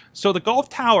sinking in. So the Golf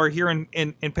Tower here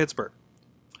in Pittsburgh,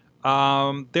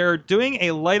 they're doing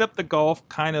a light up the golf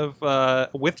kind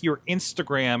of with your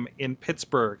Instagram in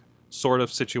Pittsburgh sort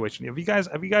of situation. Have you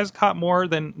guys caught more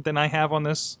than I have on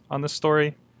this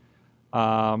story?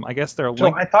 I guess they're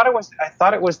So I thought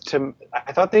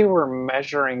they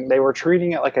were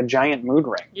treating it like a giant mood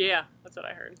ring. Yeah, that's what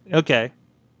I heard. okay.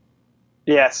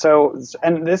 Yeah, so,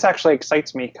 and this actually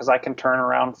excites me because I can turn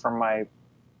around from my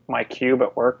cube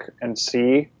at work and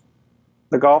see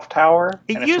the golf tower,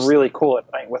 and it's really cool at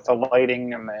night with the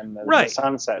lighting and the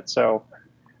sunset. So,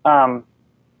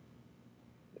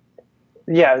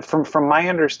 yeah, from my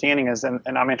understanding is, and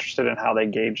I'm interested in how they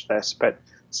gauge this, but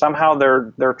somehow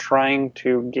they're trying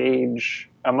to gauge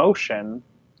emotion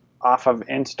off of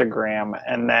Instagram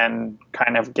and then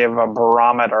kind of give a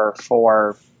barometer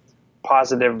for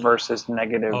positive versus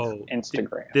negative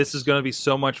Instagram. This is going to be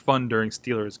so much fun during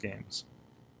Steelers games.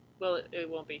 Well, it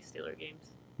won't be Steeler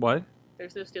games. What?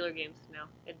 There's no Steeler games now.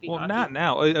 It'd be Well, hockey. not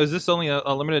now. Is this only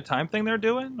a limited time thing they're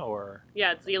doing, or?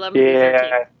 Yeah, it's the 11th through 13th.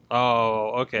 Yeah,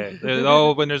 Oh, okay.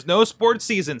 When there's no sports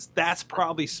seasons, that's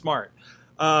probably smart.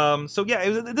 So yeah,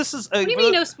 this is. What do you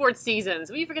mean no sports seasons?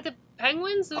 Will you forget the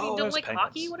Penguins? You don't there's like Penguins.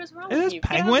 hockey? What is wrong It with is you?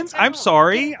 Get on the Penguins. I'm channel.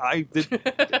 sorry.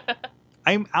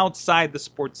 I'm outside the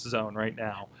sports zone right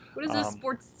now. What is this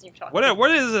sports you're talking about? What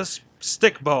is this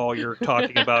stickball you're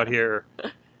talking about here?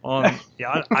 On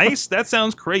ice? That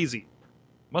sounds crazy.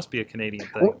 Must be a Canadian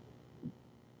thing.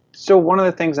 So one of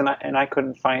the things, and I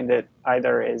couldn't find it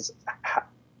either, is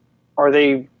are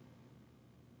they?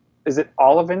 Is it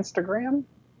all of Instagram,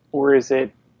 or is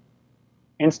it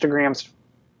Instagram's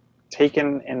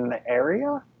taken in the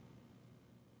area?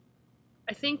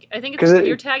 I think it's, 'Cause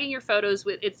you're tagging your photos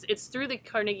with it's through the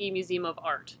Carnegie Museum of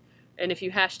Art, and if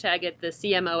you hashtag it the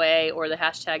CMOA or the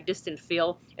hashtag distant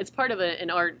feel, it's part of an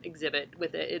art exhibit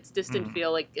with it. It's distant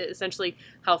feel, like essentially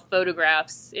how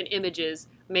photographs and images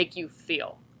make you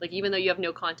feel. Like even though you have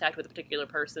no contact with a particular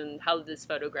person, how did this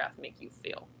photograph make you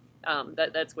feel?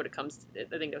 That's what it comes.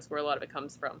 I think that's where a lot of it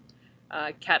comes from.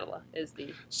 Catala is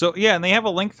the So yeah, and they have a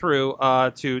link through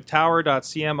to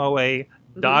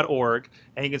tower.cmoa.org,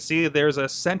 and you can see there's a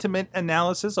sentiment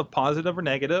analysis of positive or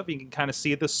negative. You can kind of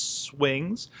see the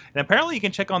swings, and apparently you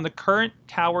can check on the current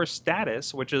tower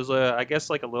status, which is I guess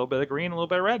like a little bit of green, a little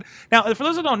bit of red. Now, for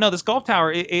those who don't know, this golf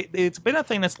tower it's been a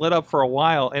thing that's lit up for a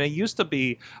while, and it used to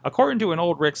be, according to an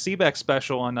old Rick Seebeck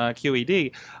special on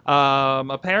QED,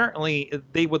 apparently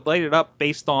they would light it up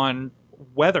based on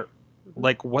weather.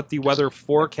 Like what the weather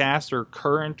forecast or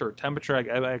current or temperature,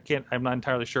 I can't, I'm not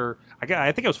entirely sure.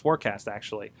 I think it was forecast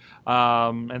actually,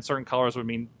 and certain colors would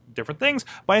mean different things.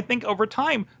 But I think over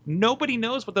time, nobody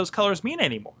knows what those colors mean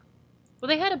anymore. Well,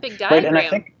 they had a big Right, diagram and I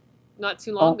think not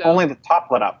too long ago. only the top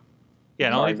lit up.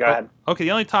 Yeah, Sorry, go ahead. Okay,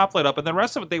 the only top lit up, and the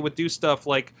rest of it they would do stuff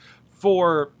like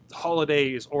for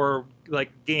holidays or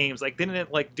like games. Like didn't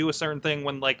it like do a certain thing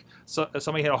when like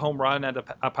somebody hit a home run at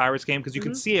a Pirates game because you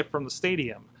could see it from the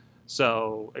stadium.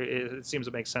 So it seems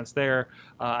to make sense there.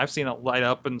 I've seen it light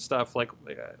up and stuff like,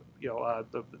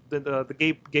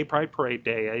 the gay pride parade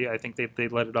day. I think they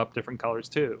lit it up different colors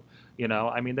too. You know,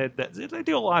 I mean, they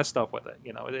do a lot of stuff with it.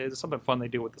 You know, it's something fun they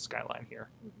do with the skyline here.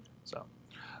 So,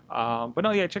 but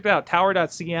no, yeah, check it out.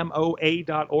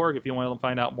 Tower.cmoa.org if you want to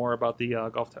find out more about the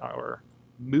golf tower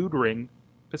mood ring,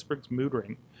 Pittsburgh's mood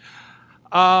ring.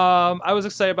 I was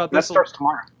excited about this. That starts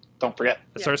tomorrow. Don't forget.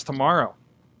 It starts tomorrow.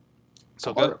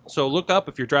 So look up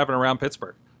if you're driving around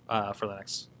Pittsburgh for the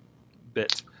next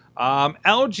bit.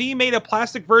 LG made a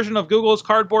plastic version of Google's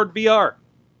Cardboard VR.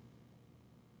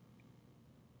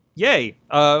 Yay.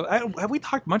 Have we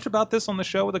talked much about this on the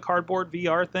show with the Cardboard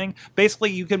VR thing? Basically,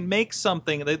 you can make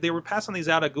something. They were passing these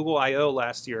out at Google I.O.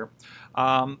 last year.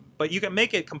 But you can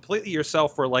make it completely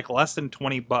yourself for like less than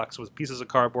 $20 with pieces of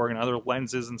cardboard and other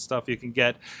lenses and stuff you can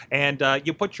get. And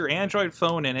you put your Android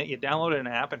phone in it, you download an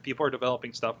app, and people are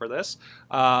developing stuff for this.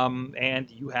 And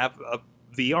you have a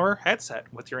VR headset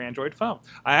with your Android phone.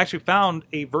 I actually found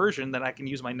a version that I can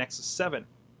use my Nexus 7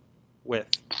 with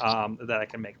that I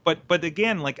can make. But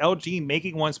again, like LG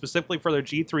making one specifically for their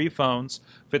G3 phones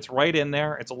fits right in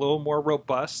there. It's a little more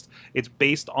robust. It's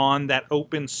based on that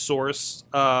open source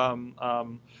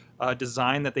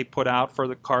design that they put out for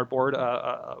the cardboard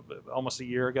almost a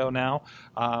year ago now.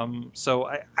 So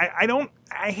I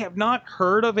have not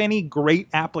heard of any great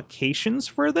applications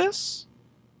for this,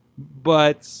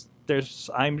 but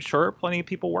there's, I'm sure, plenty of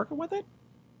people working with it,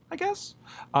 I guess.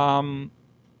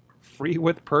 Free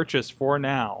with purchase for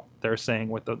now, they're saying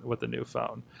with the new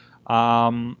phone.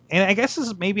 And I guess this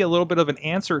is maybe a little bit of an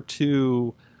answer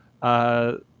to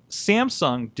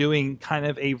Samsung doing kind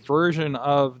of a version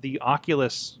of the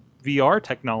Oculus VR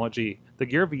technology, the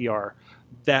Gear VR,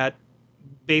 that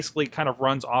basically kind of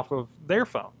runs off of their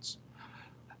phones.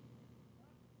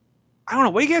 I don't know.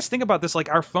 What do you guys think about this? Like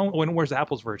our phone, where's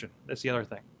Apple's version? That's the other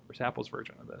thing. Where's Apple's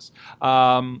version of this?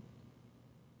 What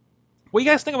do you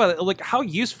guys think about it? Like, how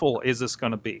useful is this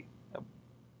going to be?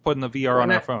 Putting the VR on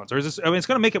our phones, or is this? I mean, it's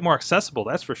going to make it more accessible.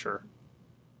 That's for sure.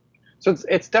 So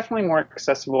it's definitely more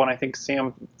accessible, and I think to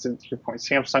your point,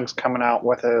 Samsung's coming out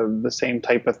with the same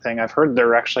type of thing. I've heard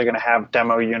they're actually going to have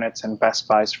demo units in Best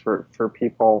Buys for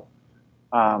people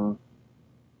to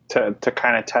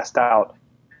kind of test out.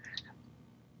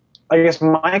 I guess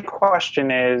my question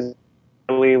is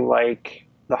really like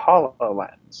the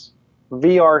HoloLens.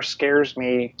 VR scares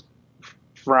me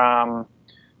from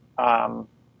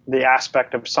the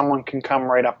aspect of someone can come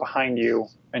right up behind you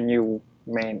and you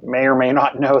may or may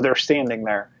not know they're standing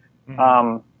there.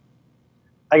 Mm-hmm.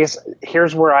 I guess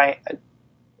here's where I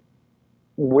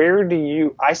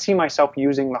see myself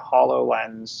using the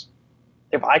HoloLens.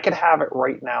 If I could have it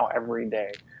right now every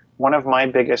day, one of my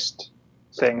biggest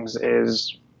things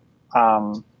is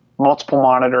multiple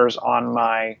monitors on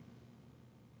my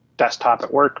desktop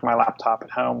at work, my laptop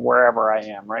at home, wherever I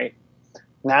am, right?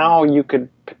 Now you could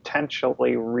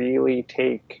potentially really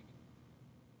take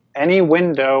any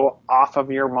window off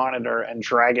of your monitor and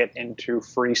drag it into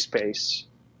free space,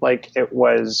 like it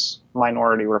was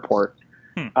Minority Report.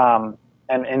 And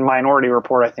in Minority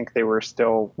Report, I think they were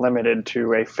still limited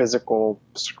to a physical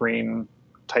screen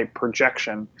type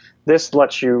projection. This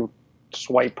lets you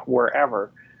swipe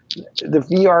wherever. The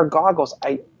VR goggles,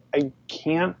 I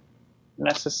can't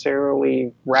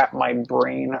necessarily wrap my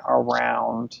brain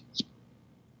around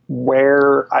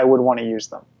where I would want to use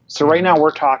them. So right now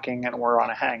we're talking and we're on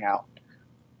a hangout.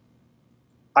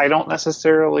 I don't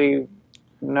necessarily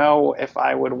know if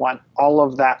I would want all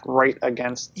of that right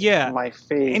against my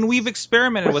face. And we've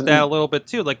experimented with that a little bit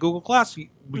too. Like Google Glass, we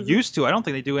used to. I don't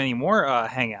think they do any more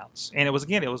hangouts. And it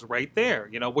was right there,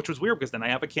 which was weird because then I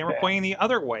have a camera pointing the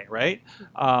other way, right?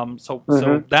 So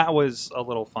that was a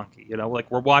little funky, like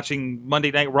we're watching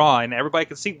Monday Night Raw and everybody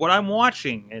can see what I'm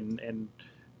watching and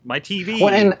my TV.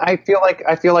 Well, and I feel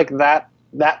like that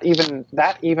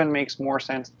even makes more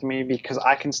sense to me because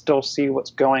I can still see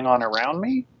what's going on around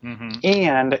me. Mm-hmm.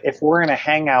 And if we're in a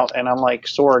hangout and I'm like,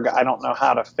 Sorg, I don't know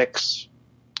how to fix,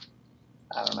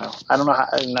 I don't know how,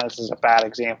 and this is a bad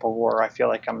example where I feel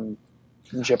like I'm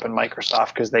jipping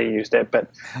Microsoft because they used it, but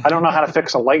I don't know how to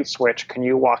fix a light switch. Can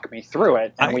you walk me through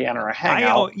it? And we enter a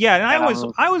hangout. I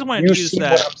always wanted to use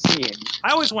that. What I'm seeing.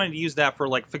 I always wanted to use that for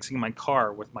like fixing my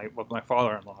car with my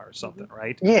father-in-law or something,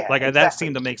 right? Yeah, like exactly. That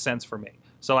seemed to make sense for me.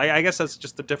 So I guess that's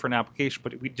just a different application,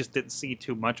 but we just didn't see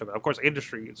too much of it. Of course,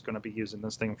 industry is going to be using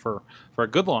this thing for a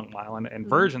good long while, and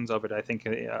versions of it, I think,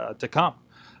 to come.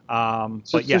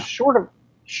 But yeah, so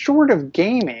short of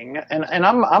gaming, and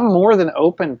I'm more than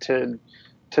open to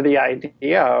the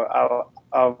idea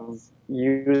of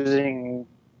using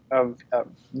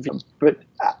but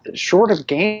short of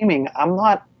gaming, I'm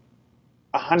not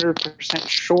 100%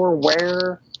 sure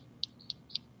where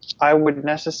I would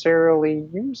necessarily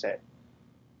use it.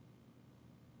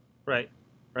 Right.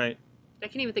 I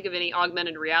can't even think of any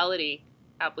augmented reality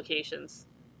applications,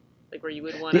 like where you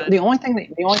would want to. The only thing,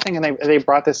 and they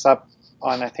brought this up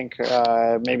on, I think,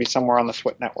 maybe somewhere on the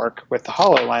SWIT network with the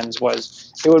HoloLens,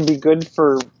 was it would be good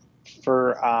for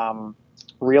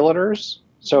realtors.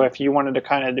 So if you wanted to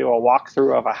kind of do a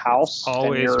walkthrough of a house,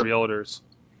 always realtors.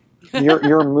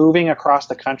 you're moving across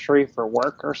the country for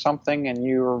work or something, and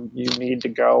you need to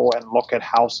go and look at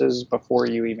houses before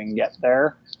you even get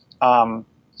there.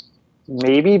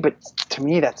 Maybe, but to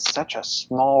me that's such a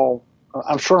small.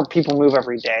 I'm sure people move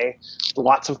every day.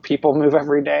 Lots of people move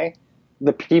every day.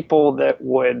 The people that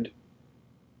would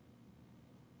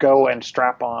go and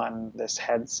strap on this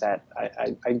headset,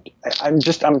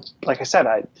 I'm like I said,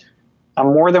 I'm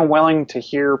more than willing to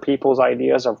hear people's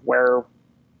ideas of where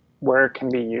it can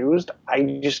be used.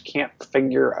 I just can't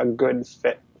figure a good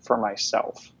fit for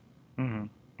myself.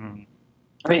 Mm-hmm. Mm-hmm.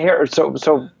 I mean,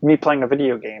 so me playing a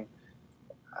video game,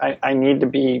 I need to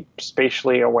be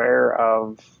spatially aware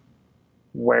of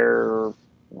where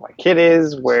my kid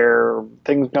is, where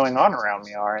things going on around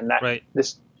me are, and that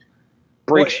this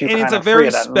breaks you kind of free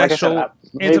of that. Special. Like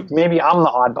I said, maybe I'm the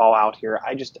oddball out here.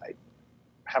 I'm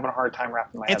having a hard time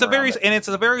wrapping my head around it. And it's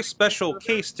a very special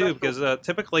case too, because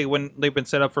typically when they've been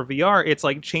set up for VR, it's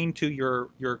like chained to your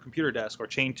computer desk or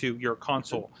chained to your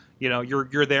console.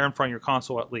 You're there in front of your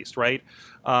console at least, right?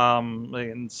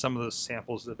 And some of the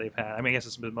samples that they've had, I mean, I guess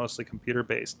it's been mostly computer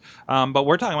based. But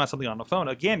we're talking about something on the phone.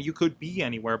 Again, you could be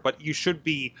anywhere, but you should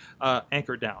be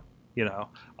anchored down.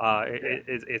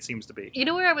 It seems to be. You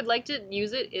know where I would like to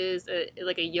use it is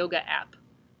like a yoga app.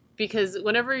 Because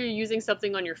whenever you're using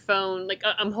something on your phone, like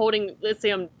I'm holding, let's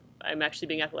say I'm actually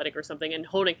being athletic or something, and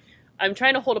I'm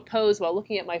trying to hold a pose while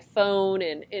looking at my phone,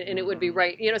 and it would be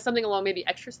right, something along maybe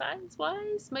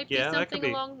exercise-wise might be something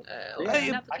along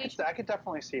an application. I could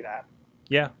definitely see that.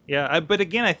 Yeah. But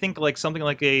again, I think like something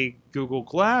like a Google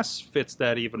Glass fits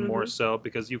that even more so,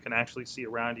 because you can actually see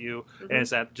around you, and it's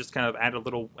that just kind of add a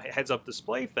little heads-up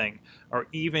display thing, or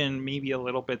even maybe a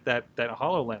little bit that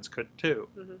HoloLens could too,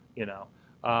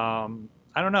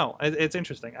 I don't know. It's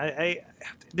interesting.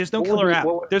 There's no killer app.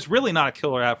 There's really not a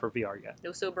killer app for VR yet.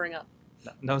 No sobering up.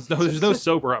 No, there's no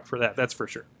sober up for that. That's for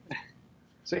sure.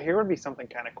 So here would be something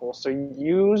kind of cool. So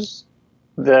use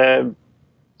so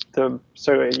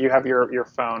you have your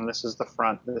phone. This is the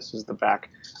front. This is the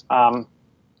back.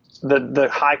 The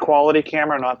high quality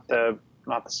camera, not the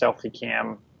selfie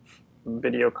cam,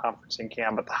 video conferencing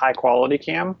cam, but the high quality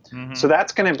cam. Mm-hmm. So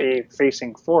that's going to be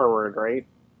facing forward, right?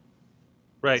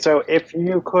 Right. So if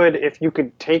you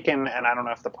could take in, and I don't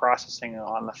know if the processing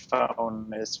on the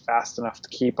phone is fast enough to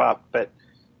keep up, but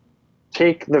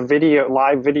take the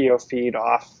live video feed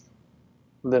off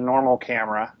the normal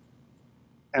camera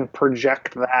and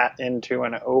project that into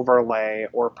an overlay,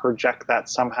 or project that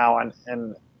somehow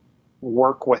and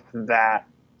work with that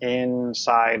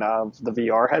inside of the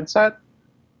VR headset.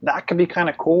 That could be kind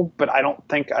of cool, but I don't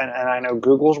think, and I know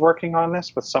Google's working on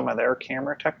this with some of their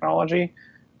camera technology.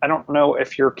 I don't know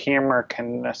if your camera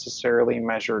can necessarily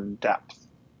measure depth.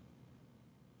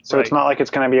 So it's not like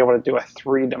it's going to be able to do a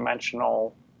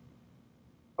 3-dimensional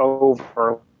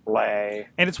overlay.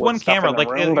 And it's one camera, like,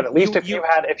 room, but at least if you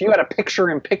had a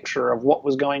picture-in-picture of what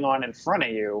was going on in front of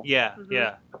you, yeah,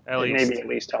 at least maybe at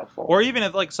least helpful. Or even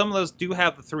if like some of those do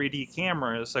have the 3D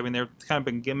cameras, I mean they're kind of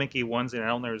been gimmicky ones, and I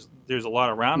don't know there's a lot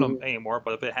around them anymore.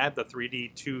 But if it had the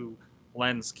 3D 2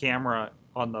 lens camera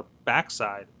on the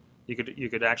backside, you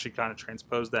could actually kind of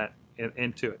transpose that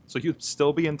into it, so you'd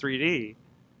still be in 3D.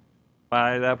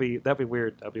 That'd be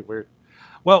weird. That'd be weird.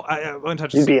 Well, I want to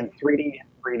touch. You'd be in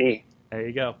 3D. There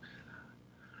you go.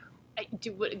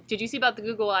 Did you see about the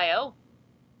Google I/O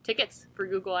tickets for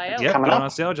Google I/O? Yeah, going on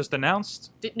sale. Just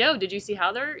announced. Did you see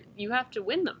how you have to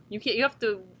win them? You can't. You have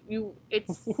to.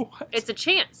 It's a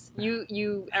chance.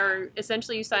 You are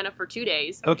essentially you sign up for 2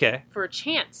 days. Okay. For a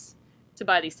chance to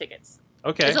buy these tickets.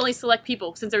 Okay. It's only select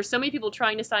people. Since there's so many people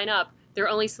trying to sign up, they're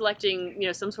only selecting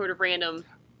some sort of random.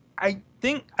 I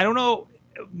don't know.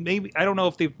 Maybe I don't know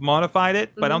if they've modified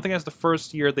it, but I don't think that's the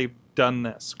first year they've done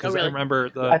this, because really? I remember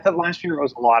I thought last year it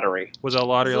was a lottery. Was it a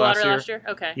lottery last year?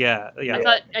 Okay. Yeah. I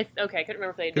couldn't remember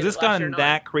if they did. Because it's gotten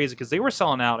that crazy, because they were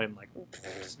selling out in like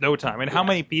no time. And how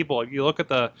many people? You look at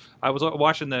I was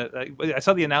watching I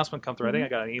saw the announcement come through. I think I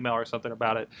got an email or something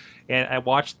about it, and I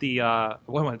watched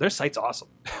their site's awesome,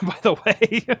 by the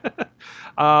way.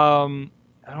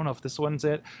 I don't know if this one's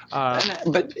it.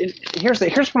 But here's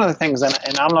one of the things,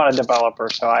 and I'm not a developer,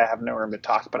 so I have no room to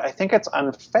talk, but I think it's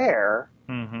unfair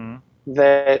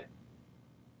that,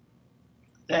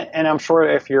 and I'm sure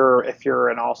if you're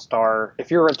an all-star,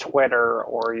 if you're a Twitter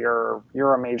or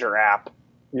you're a major app,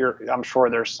 I'm sure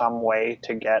there's some way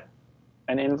to get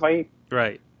an invite.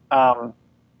 Right. I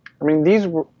mean, these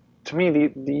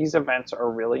events are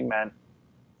really meant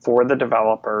for the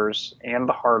developers and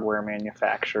the hardware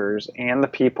manufacturers and the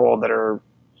people that are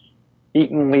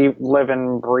eating,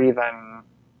 living, breathing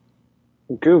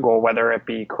Google, whether it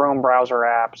be Chrome browser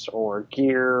apps or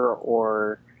Gear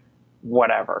or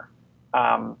whatever.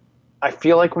 I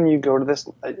feel like when you go to this,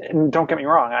 and don't get me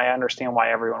wrong, I understand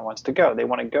why everyone wants to go. They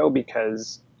want to go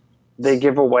because they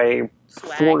give away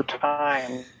Swag. 4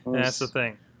 times That's the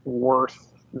thing.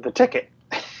 worth the ticket.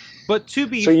 But to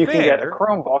be so you fair, can get a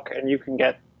Chromebook and you can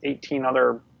get 18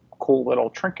 other cool little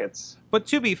trinkets. But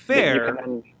to be fair,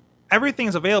 everything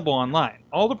is available online.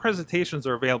 All the presentations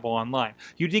are available online.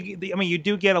 You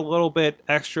do get a little bit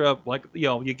extra, like,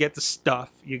 you get the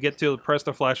stuff. You get to press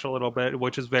the flesh a little bit,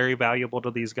 which is very valuable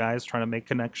to these guys trying to make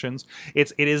connections.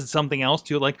 It is something else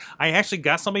too. Like, I actually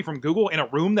got somebody from Google in a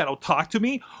room that'll talk to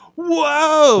me.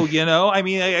 Whoa, I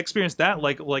mean, I experienced that.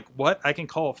 Like what? I can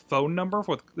call a phone number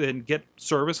and get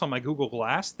service on my Google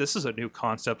Glass. This is a new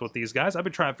concept with these guys. I've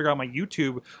been trying to figure out my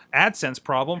YouTube AdSense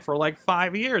problem for like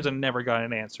 5 years and never got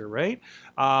an answer. Right?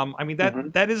 I mean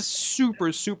that is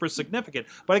super, super significant.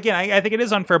 But again, I think it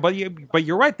is unfair. But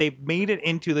you're right. They've made it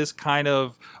into this kind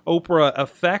of Oprah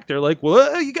effect. They're like,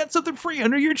 well, you got something free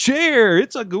under your chair.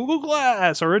 It's a Google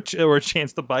Glass or a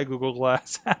chance to buy Google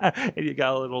Glass, and you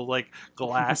got a little like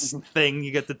glass thing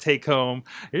you get to take home.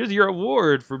 Here's your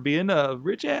award for being a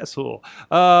rich asshole.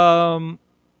 But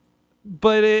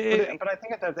I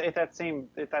think at that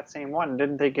same one,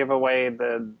 didn't they give away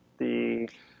the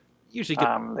usually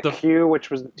get the Q, which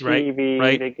was the TV?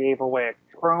 Right. They gave away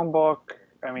a Chromebook.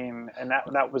 I mean, and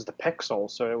that was the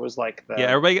Pixel, so it was like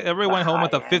everybody went home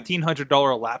with a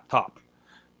 $1,500 laptop.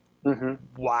 Mm-hmm.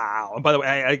 Wow! And by the way,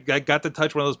 I got to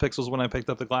touch one of those Pixels when I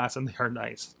picked up the glass, and they are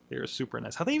nice. They are super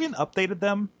nice. Have they even updated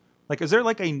them? Like, is there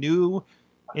like a new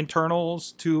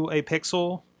internals to a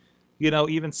Pixel?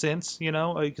 Even since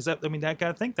because that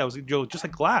thing that was just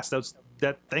like glass.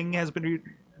 That thing hasn't been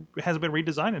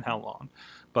redesigned in how long?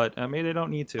 But maybe they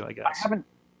don't need to. I guess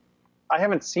I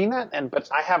haven't seen that, but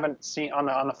I haven't seen on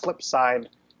the flip side,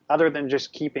 other than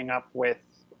just keeping up with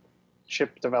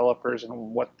chip developers and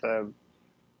what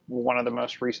one of the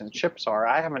most recent chips are.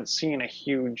 I haven't seen a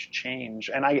huge change,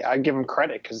 and I give them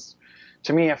credit, because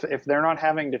to me, if they're not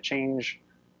having to change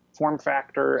form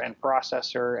factor and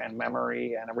processor and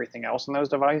memory and everything else in those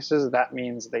devices, that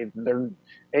means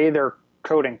they're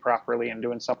coding properly and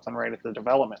doing something right at the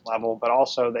development level, but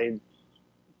also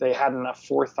they had enough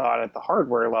forethought at the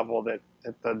hardware level that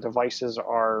the devices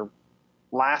are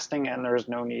lasting and there's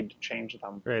no need to change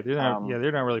them. Right. They're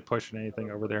not really pushing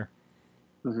anything over there.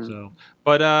 Mm-hmm. So,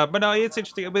 but no, it's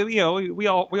interesting. But, we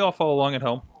all follow along at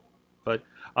home. But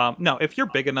no, if you're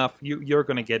big enough, you're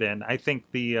going to get in. I think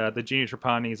the Genie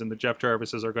Trapanis and the Jeff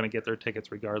Jarvises are going to get their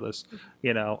tickets regardless.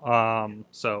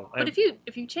 So. But if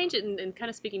you change it, and kind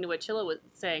of speaking to what Chilla was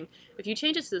saying, if you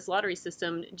change it to this lottery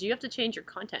system, do you have to change your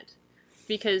content?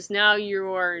 Because now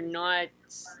you are not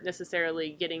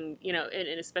necessarily getting,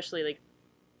 and especially like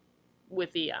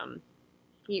with the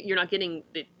you're not getting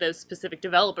those specific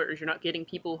developers. You're not getting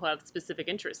people who have specific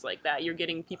interests like that. You're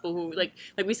getting people who like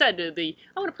we said, I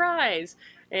want a prize.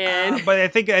 And but I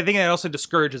think it also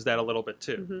discourages that a little bit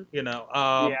too. You know,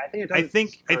 yeah, I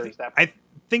think it does discourage that. I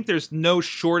think there's no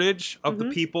shortage of the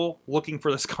people looking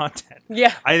for this content.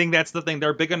 Yeah, I think that's the thing.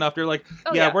 They're big enough. They're like,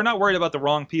 we're not worried about the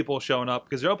wrong people showing up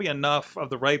because there'll be enough of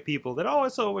the right people that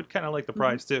also would kind of like the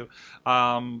prize too.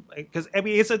 Because I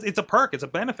mean, it's a perk, it's a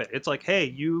benefit. It's like, hey,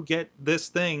 you get this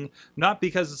thing not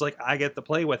because it's like I get to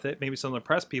play with it. Maybe some of the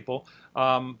press people,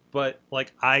 but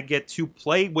like I get to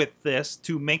play with this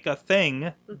to make a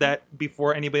thing that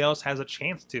before anybody else has a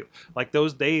chance to. Like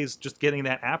those days, just getting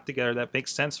that app together that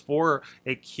makes sense for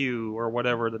a queue or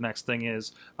whatever the next thing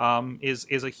is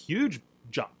a huge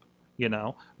jump, you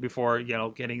know, before, you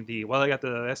know, getting I got the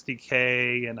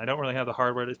SDK and I don't really have the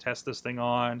hardware to test this thing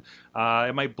on.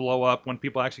 It might blow up when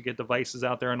people actually get devices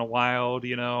out there in the wild,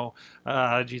 you know.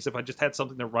 Geez, if I just had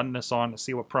something to run this on to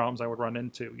see what problems I would run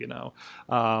into, you know.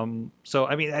 So,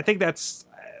 I mean, I think that's,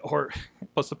 or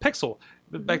plus the Pixel,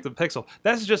 back to the Pixel,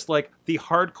 that's just like the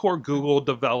hardcore Google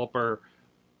developer.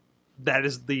 That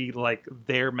is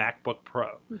their MacBook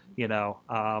Pro, you know.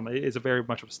 It is a very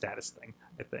much of a status thing,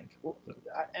 I think.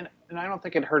 And I don't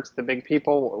think it hurts the big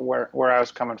people where I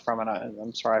was coming from, and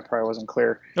I'm sorry, I probably wasn't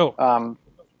clear.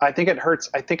 I think it hurts.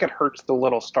 I think it hurts the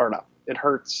little startup. It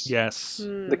hurts. Yes.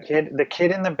 The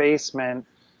kid in the basement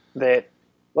that,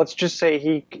 let's just say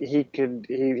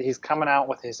he's coming out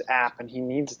with his app and he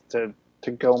needs to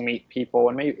go meet people,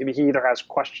 and maybe he either has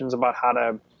questions about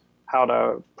how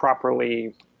to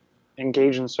properly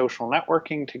engage in social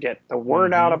networking to get the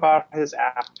word out about his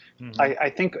app.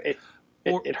 I think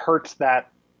it hurts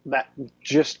that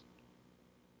just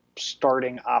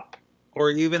starting up,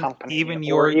 or even company, even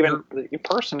your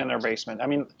person in their basement. I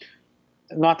mean,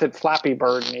 not that Flappy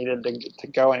Bird needed to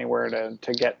go anywhere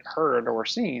to get heard or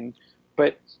seen,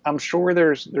 but I'm sure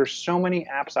there's so many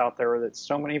apps out there that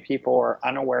so many people are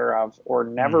unaware of or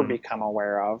never become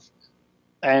aware of,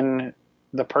 and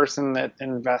the person that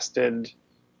invested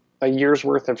a year's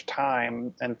worth of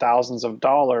time and thousands of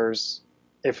dollars,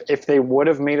 if they would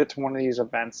have made it to one of these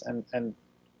events and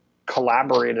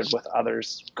collaborated with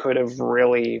others, could have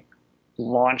really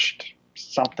launched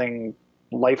something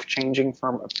life-changing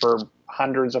for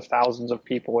hundreds of thousands of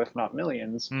people, if not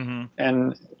millions.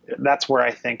 And that's where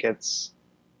I think it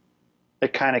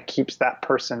kind of keeps that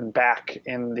person back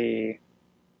in the,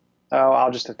 I'll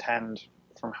just attend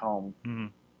from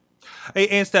home.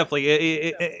 It's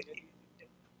definitely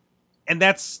and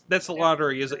that's the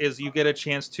lottery is you get a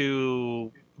chance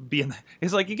to be in.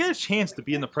 It's like you get a chance to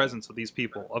be in the presence of these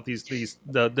people, of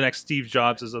the next Steve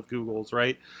Jobses of Google's,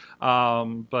 right?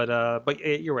 But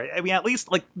you're right. I mean, at least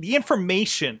like the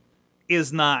information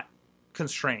is not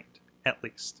constrained, at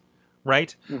least.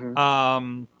 Right?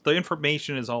 The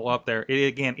information is all up there. It,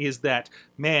 again, is that,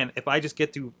 man, if I just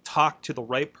get to talk to the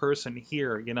right person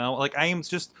here, you know, like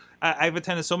I've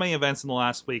attended so many events in the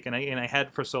last week, and I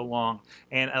had for so long,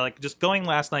 and I like just going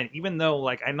last night, even though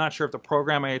like I'm not sure if the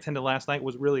program I attended last night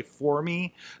was really for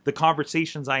me, the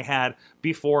conversations I had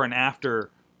before and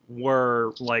after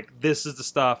were like, this is the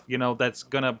stuff, you know, that's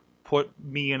gonna put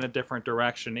me in a different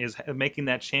direction, is making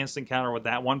that chance encounter with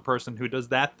that one person who does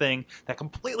that thing that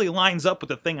completely lines up with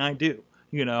the thing I do,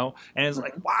 you know, and it's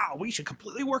like, wow, we should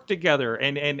completely work together,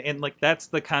 and like that's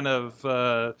the kind of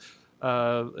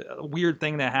weird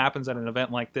thing that happens at an event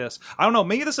like this. I don't know,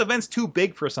 maybe this event's too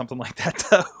big for something like that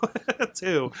though,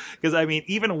 too, because I mean,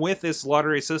 even with this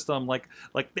lottery system, like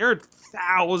there are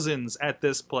thousands at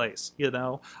this place, you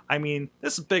know. I mean,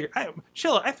 this is bigger.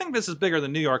 I think this is bigger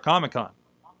than New York Comic Con.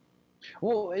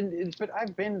 Well, but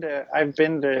I've been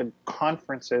to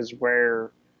conferences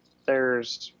where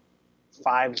there's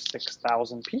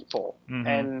 5,000-6,000 people,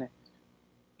 and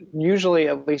usually,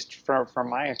 at least from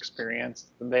my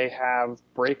experience, they have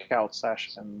breakout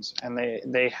sessions, and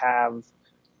they have,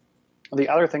 the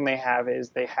other thing they have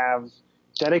is they have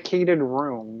dedicated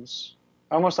rooms,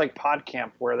 almost like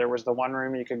PodCamp, where there was the one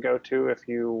room you could go to if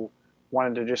you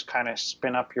wanted to just kind of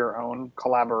spin up your own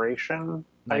collaboration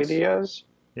ideas.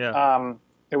 Yeah.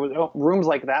 It was rooms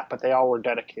like that, but they all were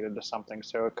dedicated to something.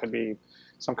 So it could be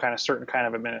some kind of certain kind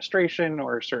of administration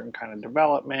or a certain kind of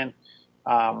development,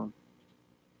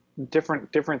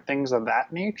 different things of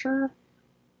that nature.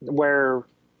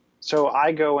 So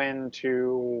I go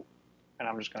into, and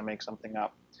I'm just going to make something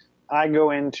up. I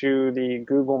go into the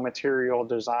Google Material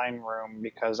Design room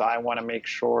because I want to make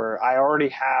sure I already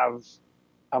have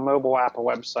a mobile app, a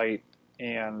website,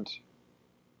 and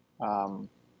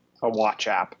a watch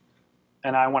app.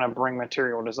 and I want to bring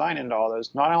material design into all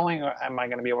those, not only am I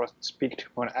going to be able to speak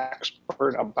to an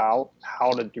expert about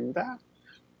how to do that,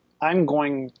 I'm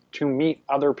going to meet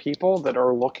other people that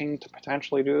are looking to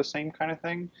potentially do the same kind of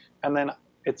thing, and then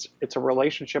it's a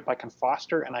relationship I can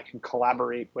foster, and I can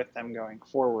collaborate with them going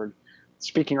forward.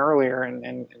 Speaking earlier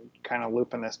and kind of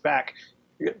looping this back,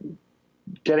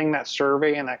 getting that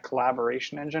survey and that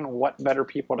collaboration engine, what better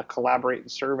people to collaborate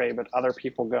and survey but other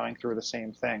people going through the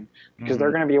same thing? Because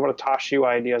they're going to be able to toss you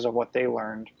ideas of what they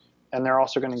learned, and they're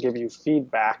also going to give you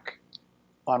feedback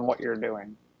on what you're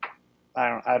doing.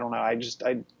 I don't know. I just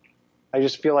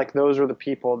feel like those are the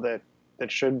people that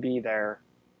should be there.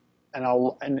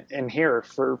 And here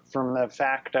from the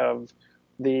fact of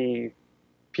the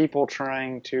people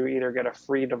trying to either get a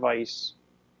free device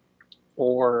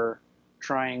or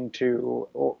trying to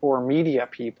or media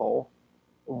people,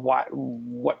 what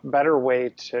better way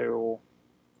to,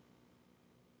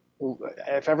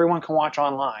 if everyone can watch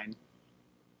online,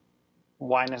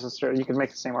 why necessarily, you could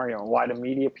make the same argument, why do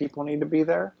media people need to be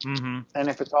there? And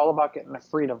if it's all about getting a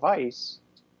free device,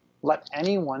 let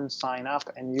anyone sign up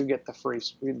and you get the free,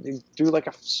 do like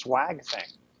a swag thing.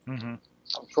 I'm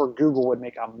sure Google would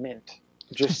make a mint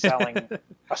just selling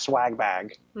a swag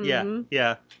bag.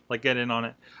 Yeah, like get in on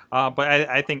it. But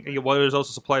I think there's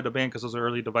also supply demand because those are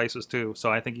early devices too.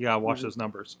 So I think you gotta watch those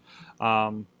numbers.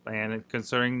 And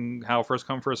considering how first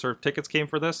come first served tickets came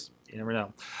for this, you never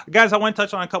know. Guys, I want to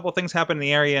touch on a couple of things happening in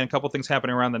the area and a couple of things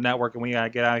happening around the network, and we gotta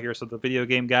get out of here so the video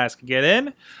game guys can get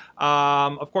in.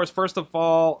 Of course, first of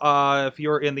all, if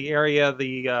you're in the area,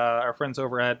 our friends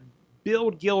over at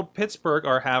Build Guild Pittsburgh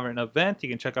are having an event. You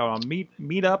can check out on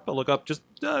Meetup. Look up, just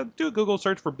do a Google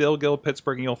search for Build Guild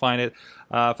Pittsburgh, and you'll find it.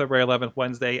 February 11th,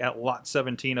 Wednesday at Lot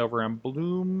 17 over in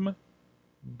Bloomfield.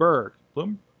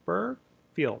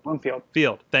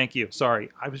 Thank you. Sorry,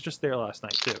 I was just there last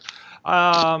night too.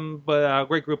 But a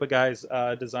great group of guys,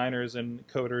 designers and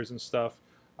coders and stuff,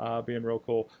 being real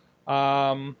cool.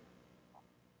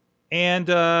 And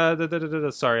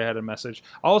sorry, I had a message.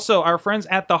 Also, our friends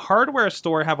at the hardware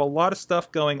store have a lot of stuff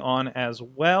going on as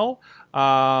well.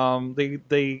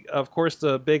 They of course,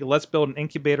 the big Let's Build an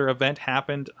Incubator event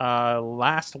happened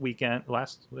last 2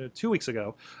 weeks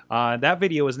ago. That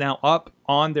video is now up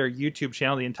on their YouTube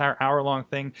channel, the entire hour-long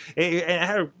thing. I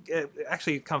had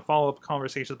actually kind of follow-up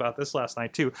conversations about this last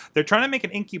night too. They're trying to make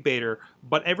an incubator,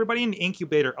 but everybody in the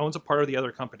incubator owns a part of the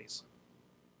other companies.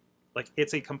 Like,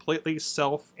 it's a completely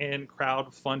self- and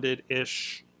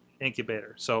crowd-funded-ish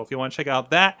incubator. So if you want to check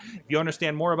out that, if you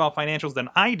understand more about financials than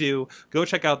I do, go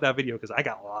check out that video because I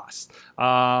got lost.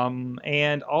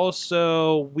 And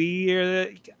also,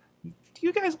 do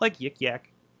you guys like Yik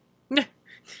Yak?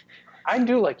 I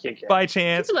do like Yik Yak. By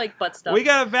chance. You like butt stuff. We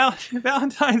got a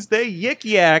Valentine's Day. Yik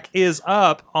Yak is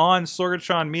up on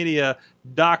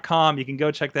sorgatronmedia.com. You can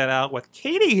go check that out with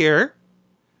Katie here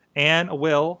and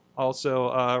Will.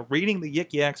 Also, reading the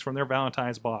Yik Yaks from their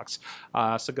Valentine's box.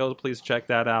 So go please check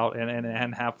that out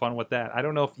and have fun with that. I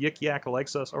don't know if Yik Yak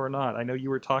likes us or not. I know you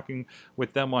were talking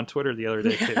with them on Twitter the other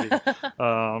day, Kitty.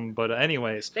 But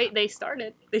anyways. They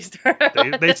started. They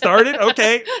started. They started?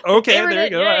 Okay, there you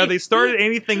go. Yay. Have they started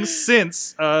anything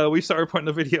since we started putting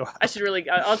the video out? I should really,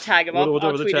 I'll tag him. I'll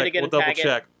tweet it again and tag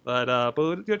it. But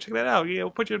go check that out. We'll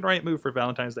put you in the right mood for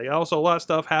Valentine's Day. Also, a lot of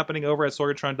stuff happening over at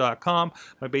sorgatron.com.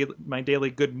 My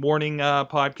daily Good Morning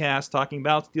podcast talking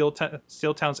about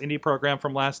Steel Town's indie program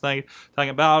from last night.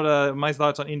 Talking about my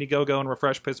thoughts on Indiegogo and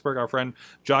Refresh Pittsburgh. Our friend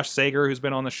Josh Sager, who's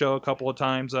been on the show a couple of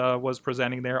times, was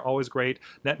presenting there. Always great.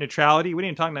 Net neutrality. We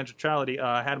didn't talk net neutrality.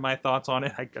 I had my thoughts on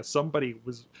it. I guess somebody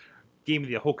gave me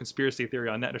the whole conspiracy theory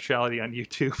on net neutrality on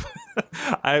YouTube.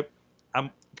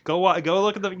 Go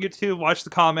look at the YouTube, watch the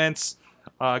comments.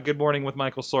 Good Morning with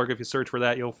Michael Sorg. If you search for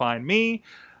that, you'll find me.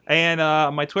 And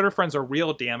my Twitter friends are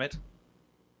real, damn it.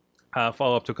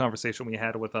 Follow up to a conversation we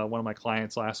had with one of my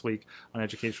clients last week on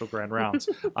Educational Grand Rounds.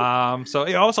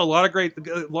 So also a lot of great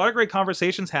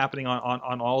conversations happening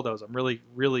on all of those. I'm really,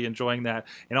 really enjoying that.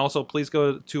 And also, please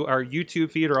go to our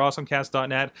YouTube feed or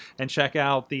awesomecast.net and check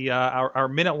out our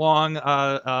minute-long,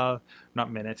 not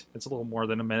minute, it's a little more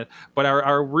than a minute, but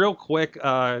our real quick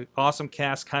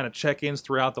AwesomeCast kind of check-ins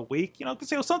throughout the week.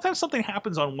 Because sometimes something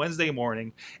happens on Wednesday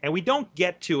morning and we don't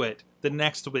get to it the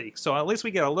next week. So at least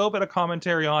we get a little bit of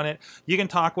commentary on it. You can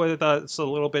talk with us a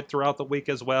little bit throughout the week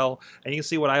as well. And you can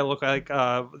see what I look like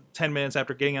 10 minutes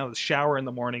after getting out of the shower in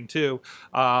the morning too.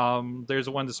 There's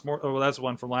one this morning. Oh, that's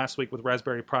one from last week with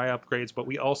Raspberry Pi upgrades. But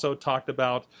we also talked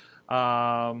about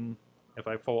if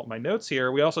I follow up my notes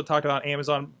here, we also talked about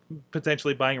Amazon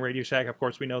potentially buying Radio Shack. Of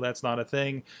course, we know that's not a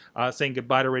thing. Saying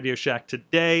goodbye to Radio Shack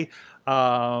today.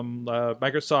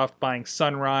 Microsoft buying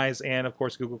Sunrise, and of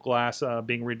course Google Glass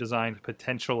being redesigned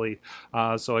potentially.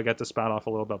 So I got to spout off a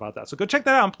little bit about that. So go check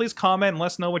that out, and please comment and let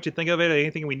us know what you think of it.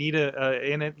 Anything we need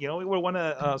in it. We would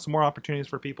want some more opportunities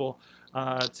for people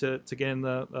to get in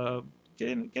the get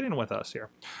in with us here.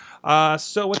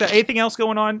 So with that, anything else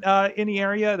going on in the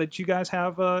area that you guys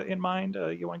have in mind?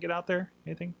 You want to get out there?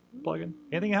 Anything plug-in?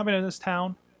 Anything happening in this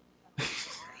town?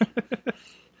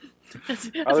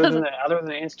 Other than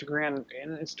the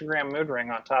Instagram mood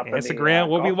ring on top of Instagram.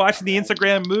 We'll be watching the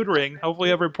Instagram mood ring.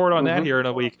 Hopefully I'll report on that here in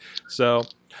a week. So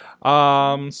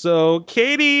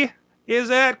Katie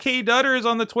is at K Dutters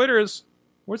on the Twitters.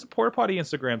 Where's the porta potty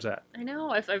Instagrams at? I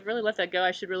know. I've really let that go.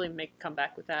 I should really come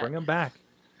back with that. Bring them back.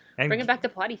 And bring them back to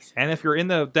potties. And if you're in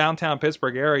the downtown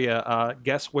Pittsburgh area,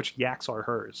 guess which yaks are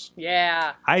hers.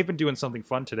 Yeah. I've been doing something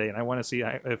fun today, and I want to see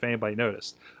if anybody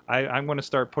noticed. I'm going to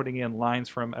start putting in lines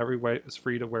from everywhere it's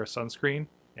free to wear sunscreen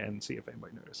and see if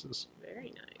anybody notices.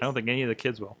 Very nice. I don't think any of the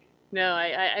kids will. No,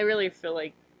 I really feel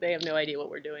like they have no idea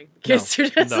what we're doing. The kids are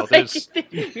just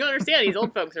you don't understand. These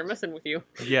old folks are messing with you.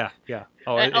 Yeah.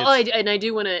 Oh, I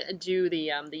do want to do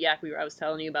the yak I was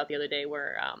telling you about the other day,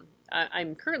 where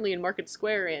I'm currently in Market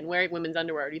Square and wearing women's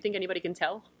underwear. Do you think anybody can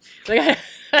tell? Like,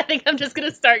 I think I'm just gonna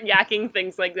start yakking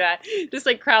things like that, just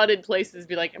like crowded places.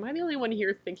 Be like, am I the only one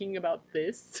here thinking about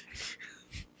this?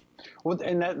 Well,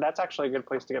 and that's actually a good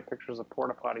place to get pictures of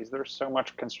porta potties. There's so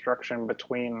much construction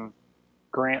between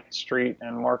Grant Street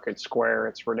and Market Square,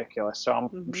 it's ridiculous. So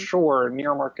I'm sure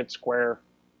near Market Square,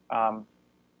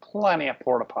 plenty of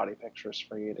porta potty pictures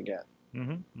for you to get.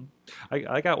 Mm-hmm.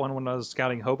 I got one when I was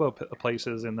scouting hobo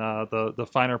places in the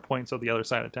finer points of the other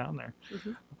side of town there.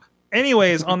 Mm-hmm.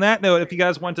 Anyways, on that note, if you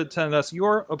guys want to send us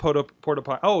your porta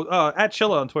potty, at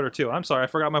Chilla on Twitter too. I'm sorry, I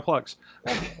forgot my plugs.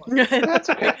 That's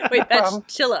okay. Wait, that's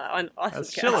Chilla on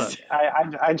AwesomeCast.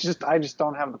 I just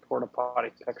don't have the porta potty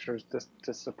pictures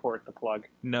to support the plug.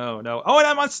 No. Oh, and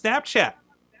I'm on Snapchat.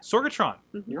 Sorgatron.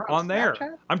 You're on Snapchat?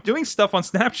 there. I'm doing stuff on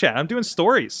Snapchat. I'm doing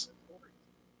stories.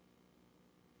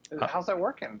 How's that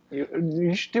working?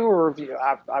 You should do a review.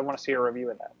 I want to see a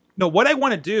review of that. No, what I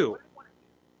want to do,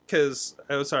 because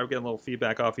I'm getting a little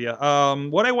feedback off of you.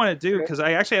 What I want to do, because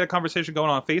I actually had a conversation going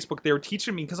on Facebook. They were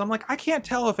teaching me, because I'm like, I can't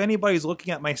tell if anybody's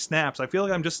looking at my snaps. I feel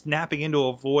like I'm just snapping into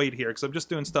a void here, because I'm just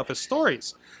doing stuff as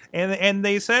stories. And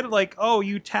they said, like, oh,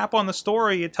 you tap on the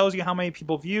story, it tells you how many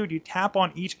people viewed. You tap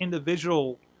on each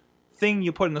individual thing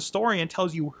you put in the story and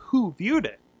tells you who viewed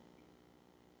it.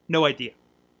 No idea.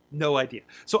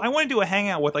 So I want to do a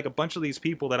hangout with like a bunch of these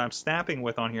people that I'm snapping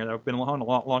with on here that have been on a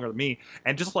lot longer than me,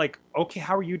 and just like, okay,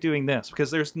 how are you doing this?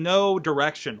 Because there's no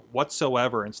direction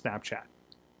whatsoever in Snapchat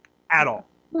at all.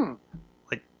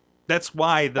 Like, that's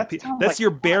why that's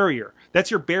your barrier.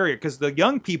 That's your barrier, because the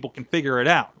young people can figure it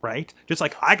out, right? Just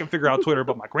like I can figure out Twitter,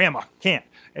 but my grandma can't.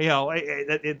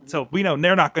 So we know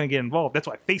they're not going to get involved. That's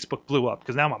why Facebook blew up,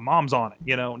 because now my mom's on it.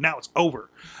 Now it's over,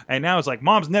 and now it's like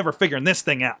mom's never figuring this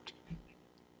thing out.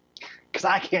 Because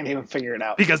I can't even figure it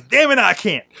out. Because damn it, I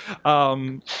can't.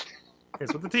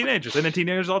 It's with the teenagers. And the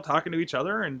teenagers all talking to each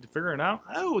other and figuring out,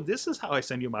 oh, this is how I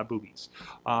send you my boobies.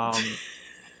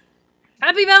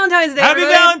 Happy Valentine's Day, Happy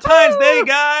everybody. Valentine's Day,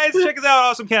 guys. Check us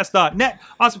out at AwesomeCast.net,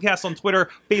 AwesomeCast on Twitter,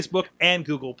 Facebook, and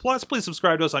Google+. Please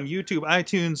subscribe to us on YouTube,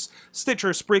 iTunes, Stitcher,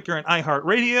 Spreaker, and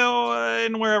iHeartRadio,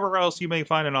 and wherever else you may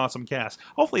find an AwesomeCast.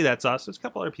 Hopefully that's us. There's a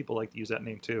couple other people like to use that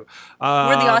name, too.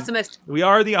 We're the awesomest. We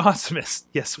are the awesomest.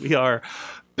 Yes, we are.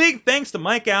 Big thanks to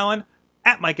Mike Allen,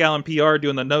 at Mike Allen PR,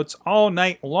 doing the notes all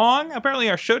night long. Apparently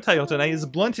our show title tonight is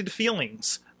Blunted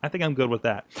Feelings. I think I'm good with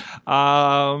that.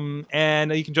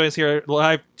 And you can join us here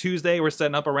live Tuesday. We're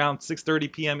setting up around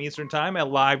 6:30 p.m. Eastern Time at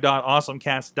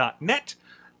live.awesomecast.net.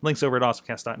 Links over at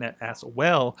awesomecast.net as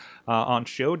well on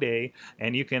show day.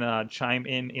 And you can chime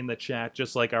in the chat,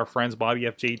 just like our friends Bobby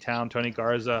F. J. Town, Tony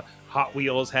Garza, Hot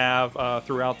Wheels have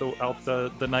throughout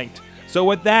the night. So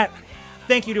with that,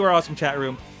 thank you to our awesome chat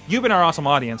room. You've been our awesome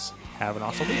audience. Have an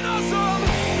awesome week. We're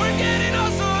getting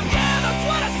awesome. Yeah, that's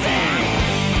what I said.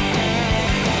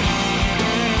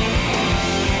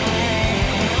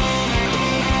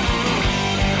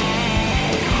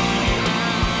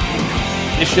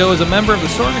 This show is a member of the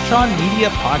Sorgatron Media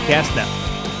Podcast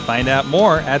Network. Find out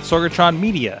more at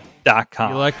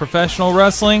sorgatronmedia.com. You like professional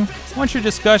wrestling? Want your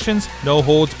discussions? No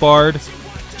holds barred?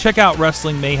 Check out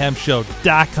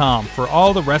WrestlingMayhemShow.com for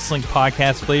all the wrestling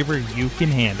podcast flavor you can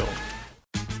handle.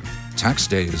 Tax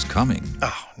day is coming.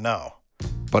 Oh, no.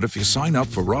 But if you sign up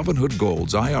for Robinhood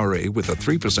Gold's IRA with a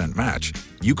 3% match,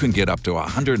 you can get up to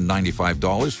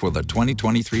 $195 for the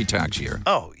 2023 tax year.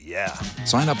 Oh, yeah.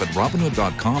 Sign up at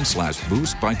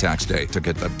Robinhood.com/boost by tax day to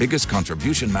get the biggest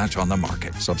contribution match on the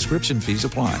market. Subscription fees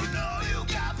apply.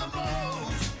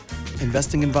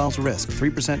 Investing involves risk.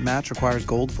 3% match requires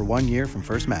gold for 1 year from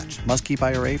first match. Must keep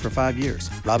IRA for 5 years.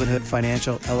 Robinhood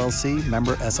Financial, LLC,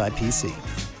 member SIPC.